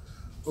throw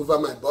over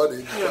my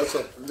body because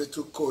of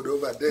little cold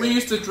over there. We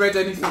used to dread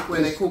anything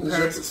when they called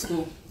parents at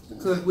school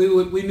because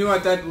we knew our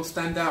dad will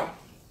stand out.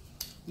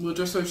 We were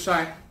just so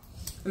shy.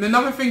 And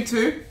another thing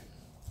too,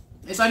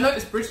 is I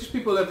notice British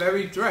people are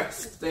very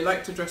dressed. They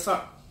like to dress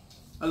up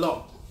a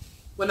lot.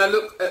 When I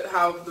look at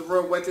how the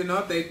royal wedding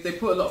are, they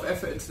put a lot of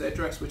effort into their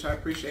dress, which I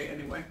appreciate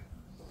anyway,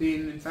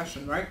 being in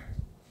fashion, right?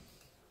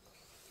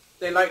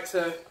 They like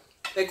to,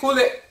 they call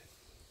it,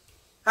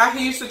 how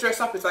he used to dress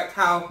up is like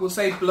how, we'll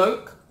say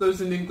bloke,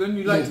 those in England,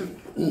 you like to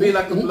be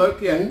like a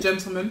bloke, yeah,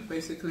 gentleman,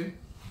 basically.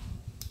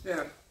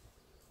 Yeah.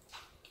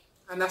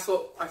 And that's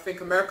what I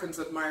think Americans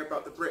admire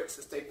about the Brits,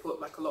 is they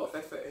put like a lot of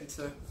effort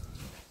into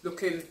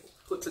looking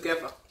put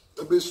together.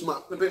 A bit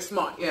smart. A bit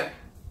smart, yeah.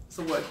 That's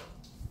a word.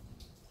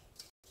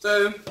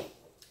 So,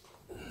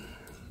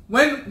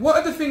 what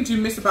are the things you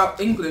miss about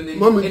England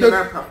in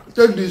America?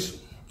 Take this.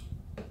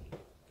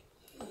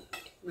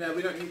 Yeah,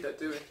 we don't need that,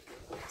 do we?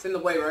 It's in the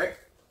way, right?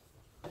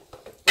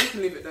 You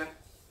can leave it there.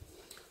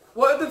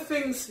 What are the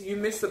things you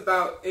miss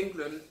about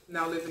England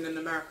now living in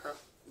America?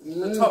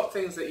 The top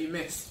things that you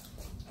miss.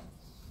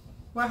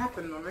 What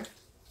happened, Mommy?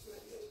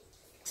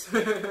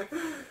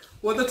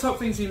 What are the top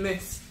things you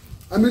miss?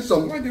 I miss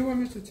some. Why do you want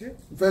me to take?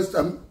 First,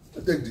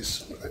 take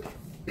this. Right?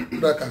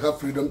 So I can have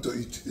freedom to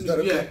eat. Is that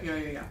okay?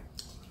 Yeah.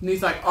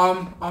 Needs like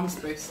arm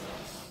space.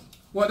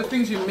 What are the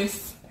things you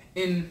miss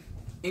in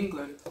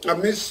England? I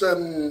miss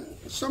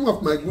some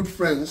of my good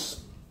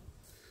friends,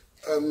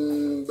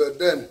 but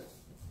then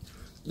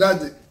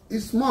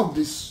it's more of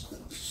this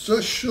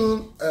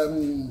social.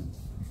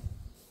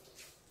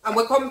 And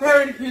we're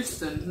comparing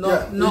Houston,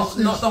 not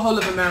the whole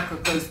of America,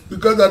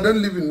 because I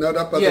don't live in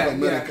another part of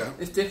America.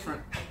 Yeah, it's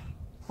different.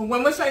 But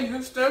when we're saying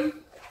Houston,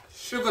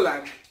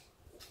 Sugarland.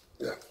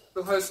 Yeah.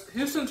 Because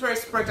Houston's very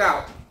spread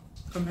out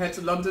compared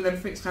to London.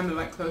 Everything's kind of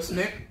like close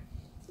knit.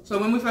 So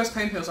when we first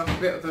came here, it was like a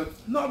bit of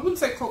I wouldn't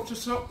say culture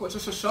shock, but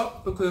just a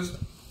shock, because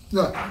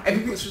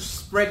everything's just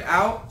spread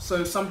out.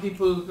 So some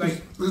people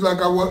like it's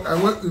like I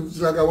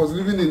was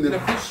living in a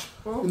vast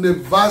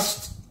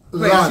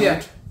place,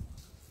 land,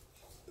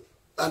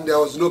 and there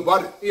was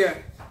nobody. Yeah.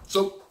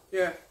 So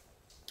yeah.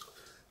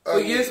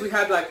 For years we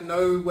had like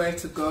nowhere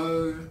to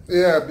go.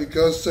 Yeah,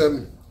 because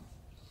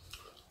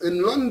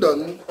in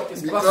London,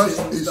 because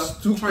it's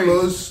too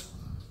close,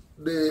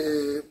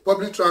 the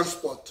public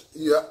transport,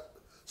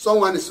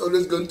 someone is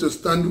always going to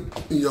stand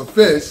in your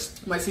face.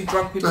 You might see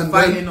drunk people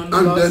fighting on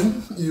the bus. And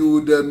then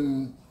you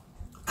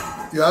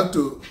have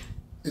to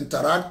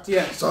interact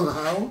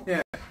somehow.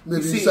 Yeah.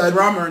 Maybe you see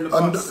drama in the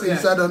bus.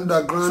 Inside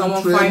underground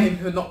someone train, fighting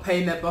who not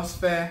paying their bus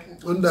fare.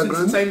 Underground it's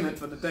entertainment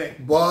for the day.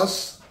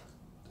 Bus,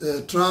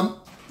 tram,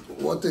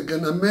 what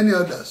again, and many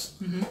others.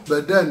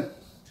 But then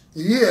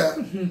here.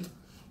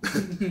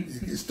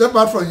 You step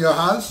out from your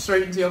house,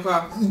 straight into your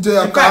car. Into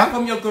your in car. Fact,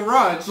 from your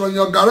garage. From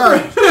your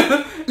garage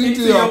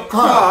into your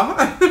car.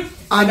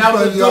 And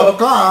from your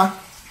car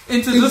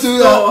into the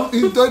store.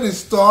 Into the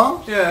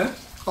store. Yeah.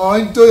 Or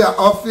into your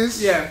office.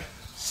 Yeah.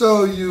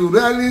 So you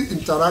rarely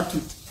interact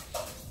with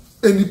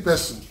any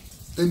person,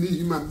 any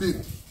human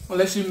being.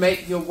 Unless you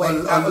make your way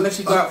out, unless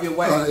you go out of your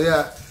way.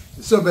 Yeah.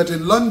 So, but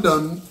in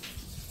London,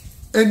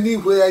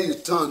 anywhere you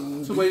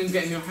turn, so where you can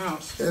get in your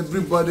house.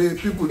 Everybody,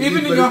 people.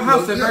 Even in your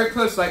house, they're very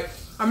close. Like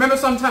I remember,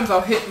 sometimes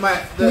I'll hit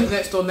the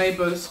next door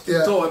neighbour's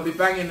door and be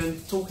banging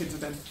and talking to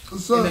them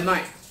in the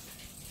night.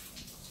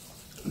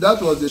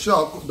 That was a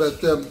shock,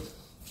 but then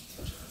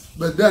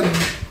I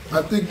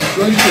think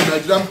going to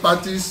Nigerian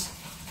parties,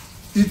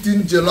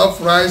 eating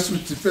jollof rice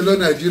with the fellow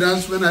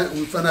Nigerians, when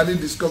we finally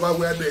discovered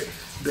where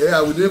they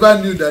are, we never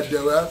knew that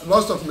there were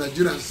lots of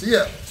Nigerians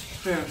here.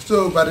 Yeah.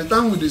 So by the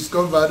time we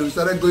discovered, we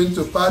started going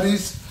to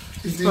Paris,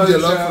 eating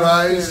jollof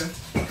rice,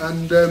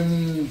 and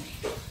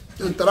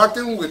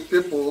interacting with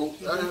people,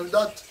 and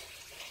that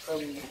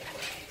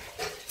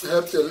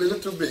helped a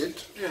little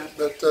bit. Yeah.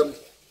 But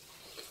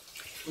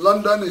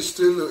London is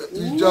still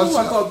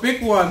I got a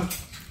big one.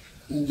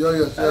 Enjoy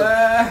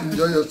yourself.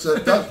 Enjoy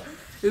yourself.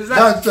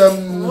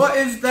 What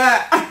is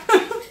that?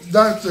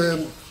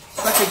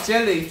 It's like a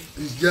jelly.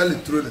 It's jelly,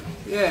 truly.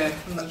 Yeah,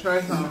 I'm gonna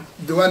try some.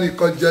 The one you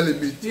call jelly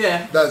meat.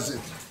 Yeah. That's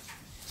it.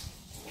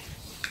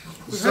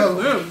 It's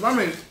good,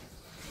 mommy.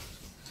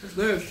 It's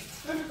good.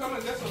 Let me come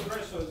and get some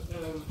rice.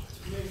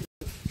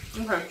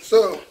 Okay.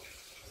 So,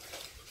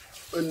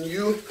 when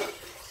you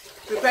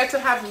prepare to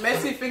have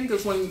messy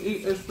fingers when you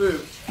eat this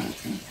food.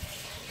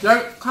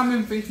 Don't come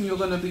in thinking you're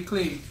gonna be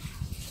clean.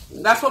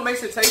 That's what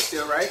makes it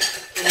tastier, right?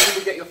 When you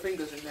really get your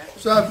fingers in there.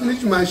 So I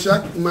finished my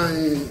shack.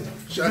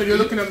 So you're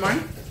looking at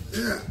mine?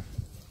 Yeah.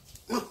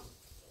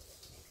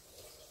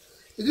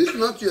 Is this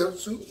not your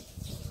soup?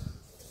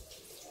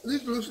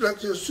 This looks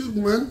like your soup,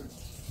 man.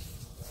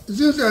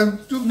 Since I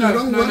took the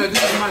wrong one. No,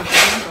 this is mine.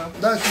 Remember.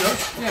 That's yours?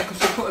 Yeah,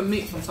 because you put a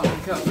meat from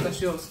something else.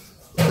 That's yours.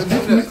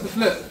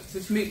 Look,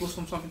 this meat was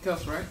from something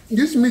else, right?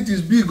 This meat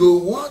is big, oh,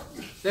 what?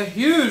 They're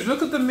huge.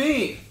 Look at the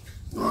meat.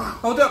 Wow.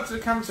 Hold it up to the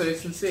camera so you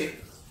can see.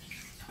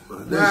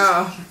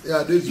 Wow.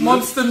 Yeah, this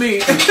monster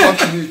meat.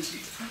 Monster meat.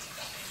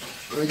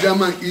 The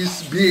German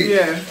is big.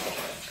 Yeah.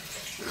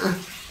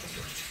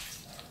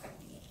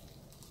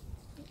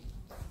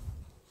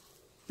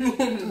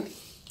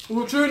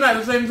 We're chewing at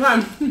the same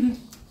time.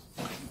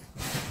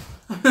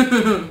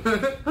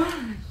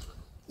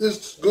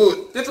 It's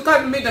good. It's the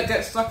kind of meat that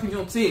gets stuck in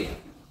your teeth.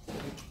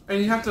 And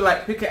you have to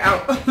like pick it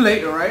out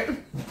later, right?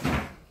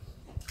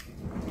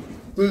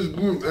 It's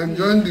good.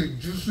 Enjoying the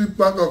juicy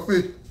part of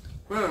it.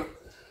 Mm.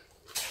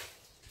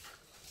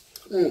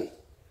 Mm.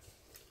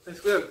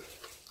 It's good.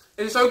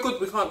 It's so good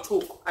we can't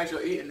talk as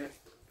you're eating it.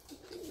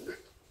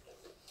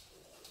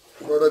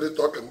 I'm already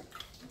talking.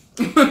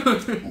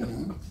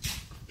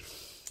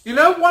 You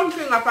know, one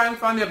thing I find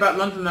funny about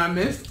London I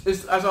miss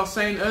is, as I was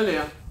saying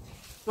earlier,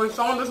 when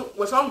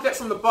someone gets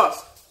on the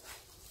bus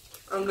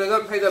and they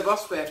don't pay their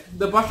bus fare,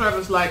 the bus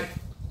driver's like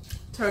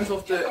turns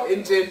off the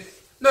engine.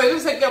 No, he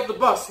doesn't say get off the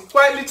bus. He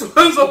quietly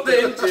turns off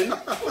the engine,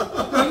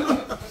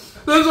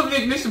 turns off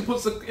the ignition,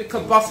 puts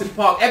the bus in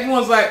park.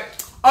 Everyone's like,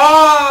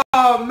 "Oh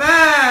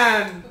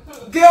man,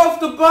 get off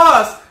the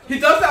bus!" He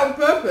does that on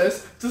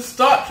purpose to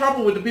start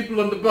trouble with the people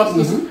on the bus.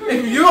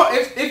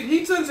 If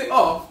he turns it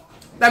off,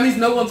 that means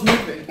no one's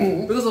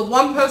moving. Because of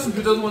one person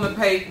who doesn't want to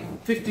pay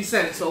 50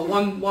 cents or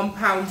 £1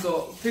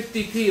 or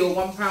 50p or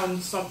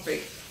 £1 something,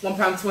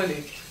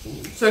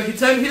 £1.20. So he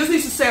doesn't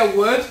need to say a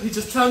word, he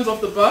just turns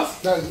off the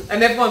bus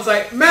and everyone's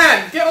like,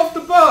 "Man, get off the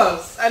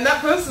bus!" And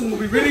that person will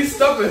be really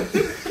stubborn.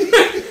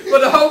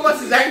 But the whole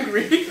bus is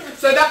angry.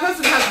 So that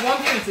person has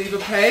one thing to either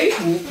pay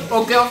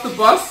or get off the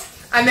bus.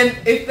 And then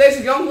if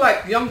there's young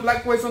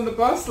black boys on the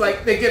bus,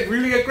 like they get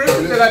really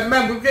aggressive. They're like,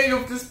 "Man, we'll get you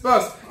off this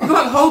bus. You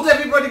can't hold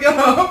everybody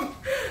up."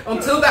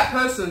 Until that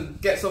person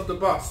gets off the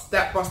bus,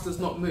 that bus does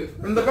not move.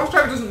 And the bus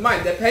driver doesn't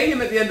mind. They're paying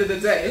him at the end of the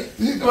day.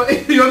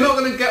 But you're not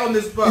going to get on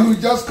this bus. He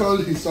will just call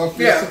his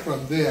office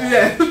from there.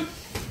 Yeah.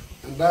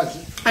 And that's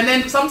it. And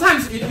then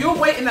sometimes if you're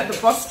waiting at the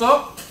bus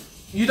stop,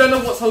 you don't know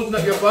what's holding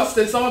up your bus,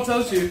 then someone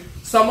tells you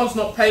someone's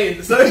not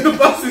paying, so the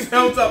bus is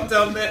held up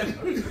down there.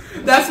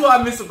 That's what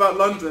I miss about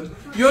London.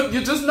 You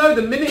just know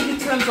the minute he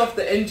turns off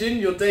the engine,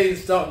 your day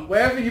is done.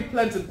 Wherever you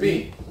plan to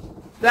be,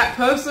 that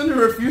person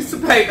who refused to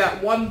pay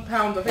that £1,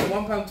 I think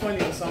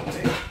 £1.20 or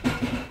something,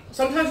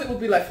 sometimes it will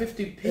be like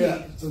 50p.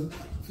 Yeah, so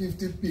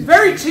 50p.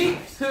 Very cheap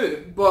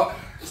too, but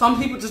some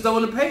people just don't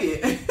want to pay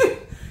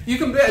it. You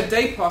can get a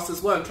day pass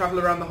as well and travel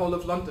around the whole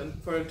of London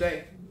for a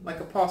day. Like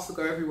a pass to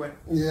go everywhere.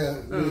 Yeah,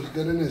 it's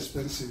getting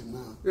expensive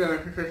now. Yeah,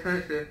 it's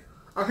expensive.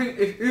 I think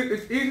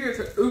it's easier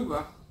to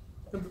Uber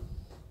if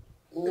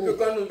you're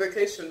going on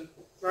vacation,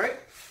 right?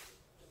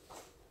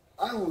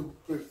 I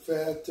would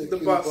prefer taking the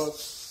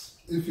bus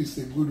if it's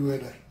a good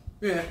weather.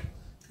 Yeah.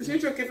 It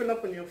seems you're giving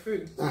up on your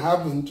food. I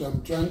haven't.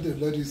 I'm trying to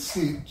let it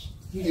sit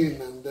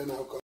in and then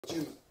I'll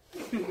continue.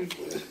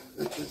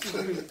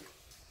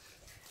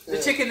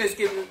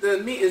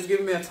 The meat is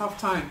giving me a tough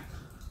time.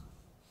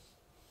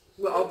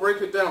 But I'll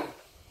break it down.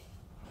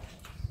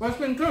 But it's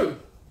been good.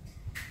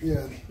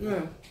 Yeah.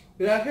 Yeah.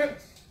 You like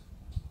it?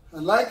 I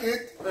like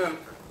it. Yeah.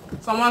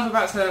 Someone's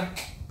about to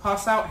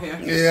pass out here.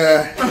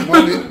 Yeah.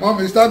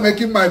 Mommy, start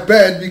making my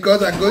bed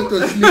because I'm going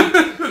to sleep.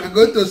 I'm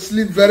going to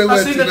sleep very well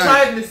tonight. I see the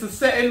tiredness to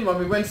set in,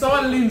 Mommy. When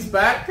someone leans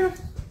back. If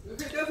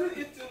it doesn't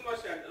eat too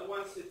much at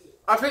one sitting.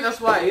 I think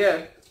that's why,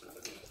 yeah.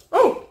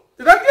 Oh,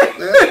 did I get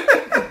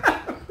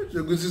it?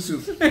 Your good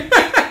soup.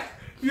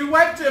 You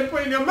wiped it and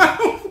put it in your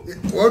mouth.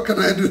 What can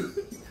I do?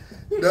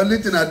 The only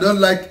thing I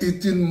don't like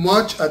eating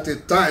much at a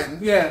time.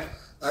 Yeah.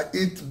 I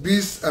eat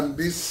bits and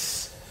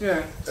bits.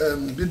 Yeah.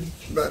 Bit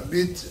by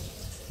bit.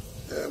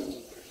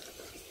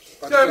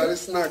 Particularly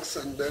snacks,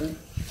 and then.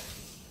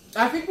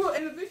 I think we'll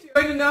end the video.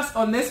 Joining us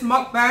on this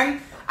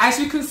mukbang. As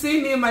you can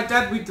see, me and my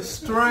dad, we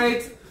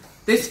destroyed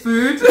this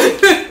food.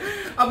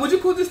 Would you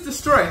call this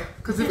destroy?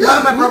 Because if one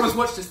of my brothers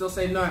watch this, they'll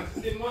say no.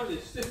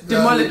 Demolished.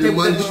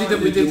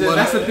 We did it.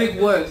 That's a big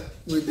word.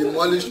 We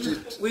demolished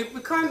it. We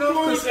kind of...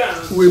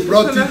 We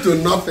brought it to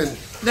nothing.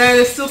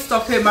 There's still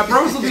stuff here. My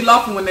brothers will be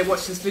laughing when they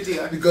watch this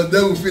video. Because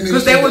they will finish.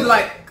 Because they would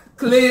like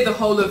clear the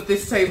whole of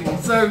this table.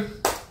 So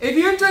if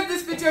you enjoyed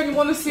this video and you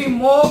want to see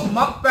more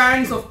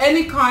mukbangs of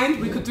any kind,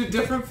 we could do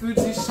different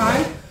foods each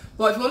time.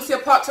 But if you want to see a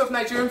part 2 of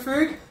Nigerian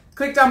food,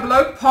 click down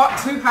below, part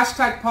 2,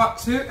 hashtag part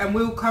 2, and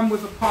we'll come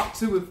with a part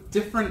 2 with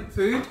different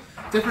food,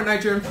 different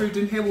Nigerian food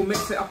in here. We'll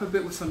mix it up a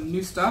bit with some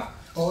new stuff.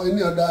 Or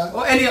any other.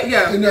 Or any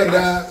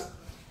other.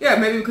 Yeah,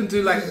 maybe we can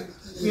do like,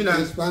 you know.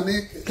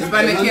 Hispanic,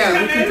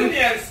 yeah.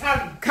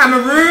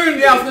 Cameroon,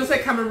 yeah, I was going to say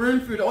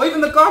Cameroon food. Or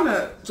even the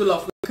Ghana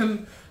jollof. We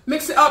can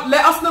mix it up.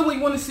 Let us know what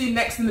you want to see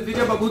next in the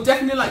video. But we'll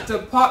definitely like to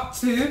do part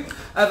 2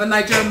 of a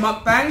Nigerian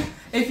mukbang.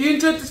 If you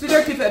enjoyed this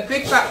video, give it a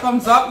big fat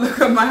thumbs up. Look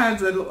at my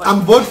hands. They look like.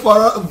 And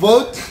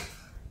vote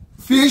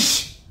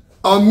fish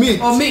or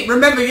meat. Or meat,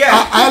 remember, yeah.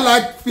 I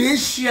like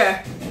fish.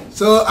 Yeah.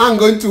 So I'm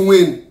going to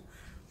win.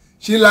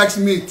 She likes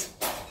meat.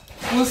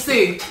 We'll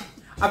see.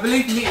 I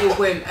believe meat will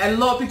win. And a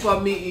lot of people are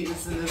meat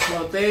eaters in this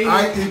world.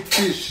 I eat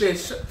fish.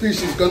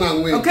 Fish is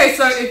gonna win. Okay,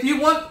 so if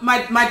you want,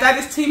 my dad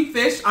is team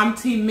fish, I'm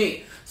team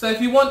meat. So if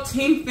you want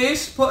team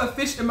fish, put a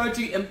fish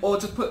emoji or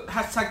just put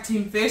hashtag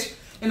team fish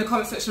in the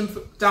comment section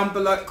down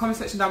below.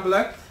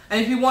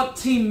 And if you want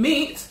team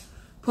meat,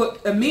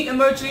 put a meat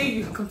emoji.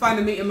 You can find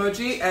a meat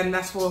emoji, and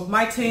that's for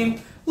my team.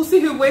 We'll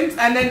see who wins,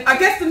 and then I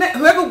guess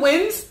whoever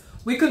wins,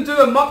 we can do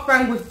a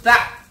mukbang with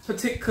that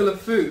particular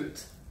food.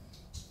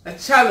 a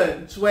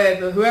challenge where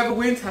whoever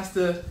wins has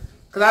to.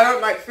 Because I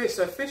don't like fish,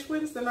 so if fish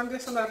wins, then I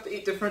guess I'm going to have to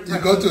eat different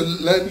types. You got to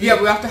learn. Yeah,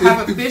 we have to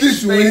have a fish. If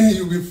fish win,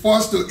 you'll be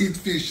forced to eat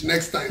fish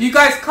next time. You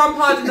guys come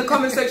hard in the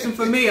comment section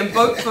for me and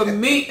vote for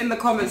meat in the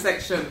comment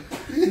section.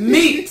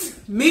 Meat.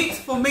 Meat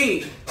for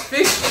me.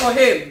 Fish for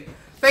him.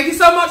 Thank you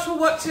so much for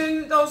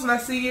watching, dolls, and I'll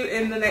see you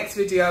in the next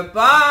video.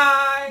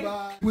 Bye.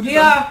 Bye.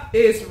 Here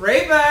is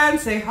Raven.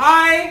 Say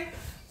hi.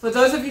 For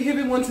those of you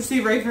who want to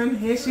see Raven,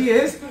 here she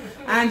is.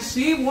 And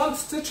she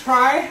wants to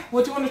try,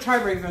 what do you want to try,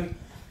 Raven?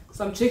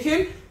 Some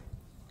chicken?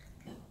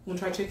 Want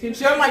to try chicken?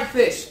 She don't like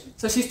fish,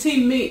 so she's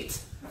team meat.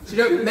 She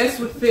don't mess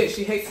with fish.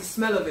 She hates the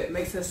smell of it. It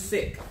makes her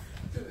sick.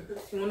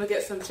 You want to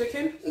get some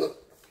chicken?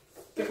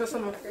 Give her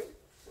some of it.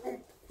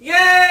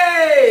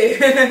 Yay!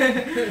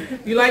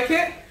 You like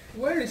it?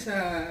 Where is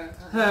her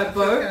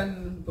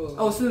bow?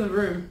 Oh, it's in the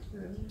room.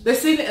 They've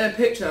seen it in a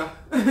picture.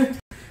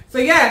 So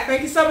yeah,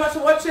 thank you so much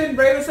for watching.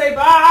 Raven, say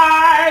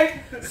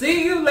bye.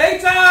 See you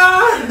later.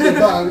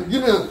 Bye.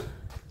 Give me a.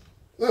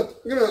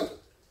 Give me a.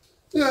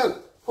 Yeah.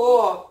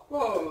 Four.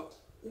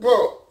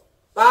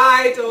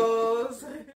 Bye, dolls.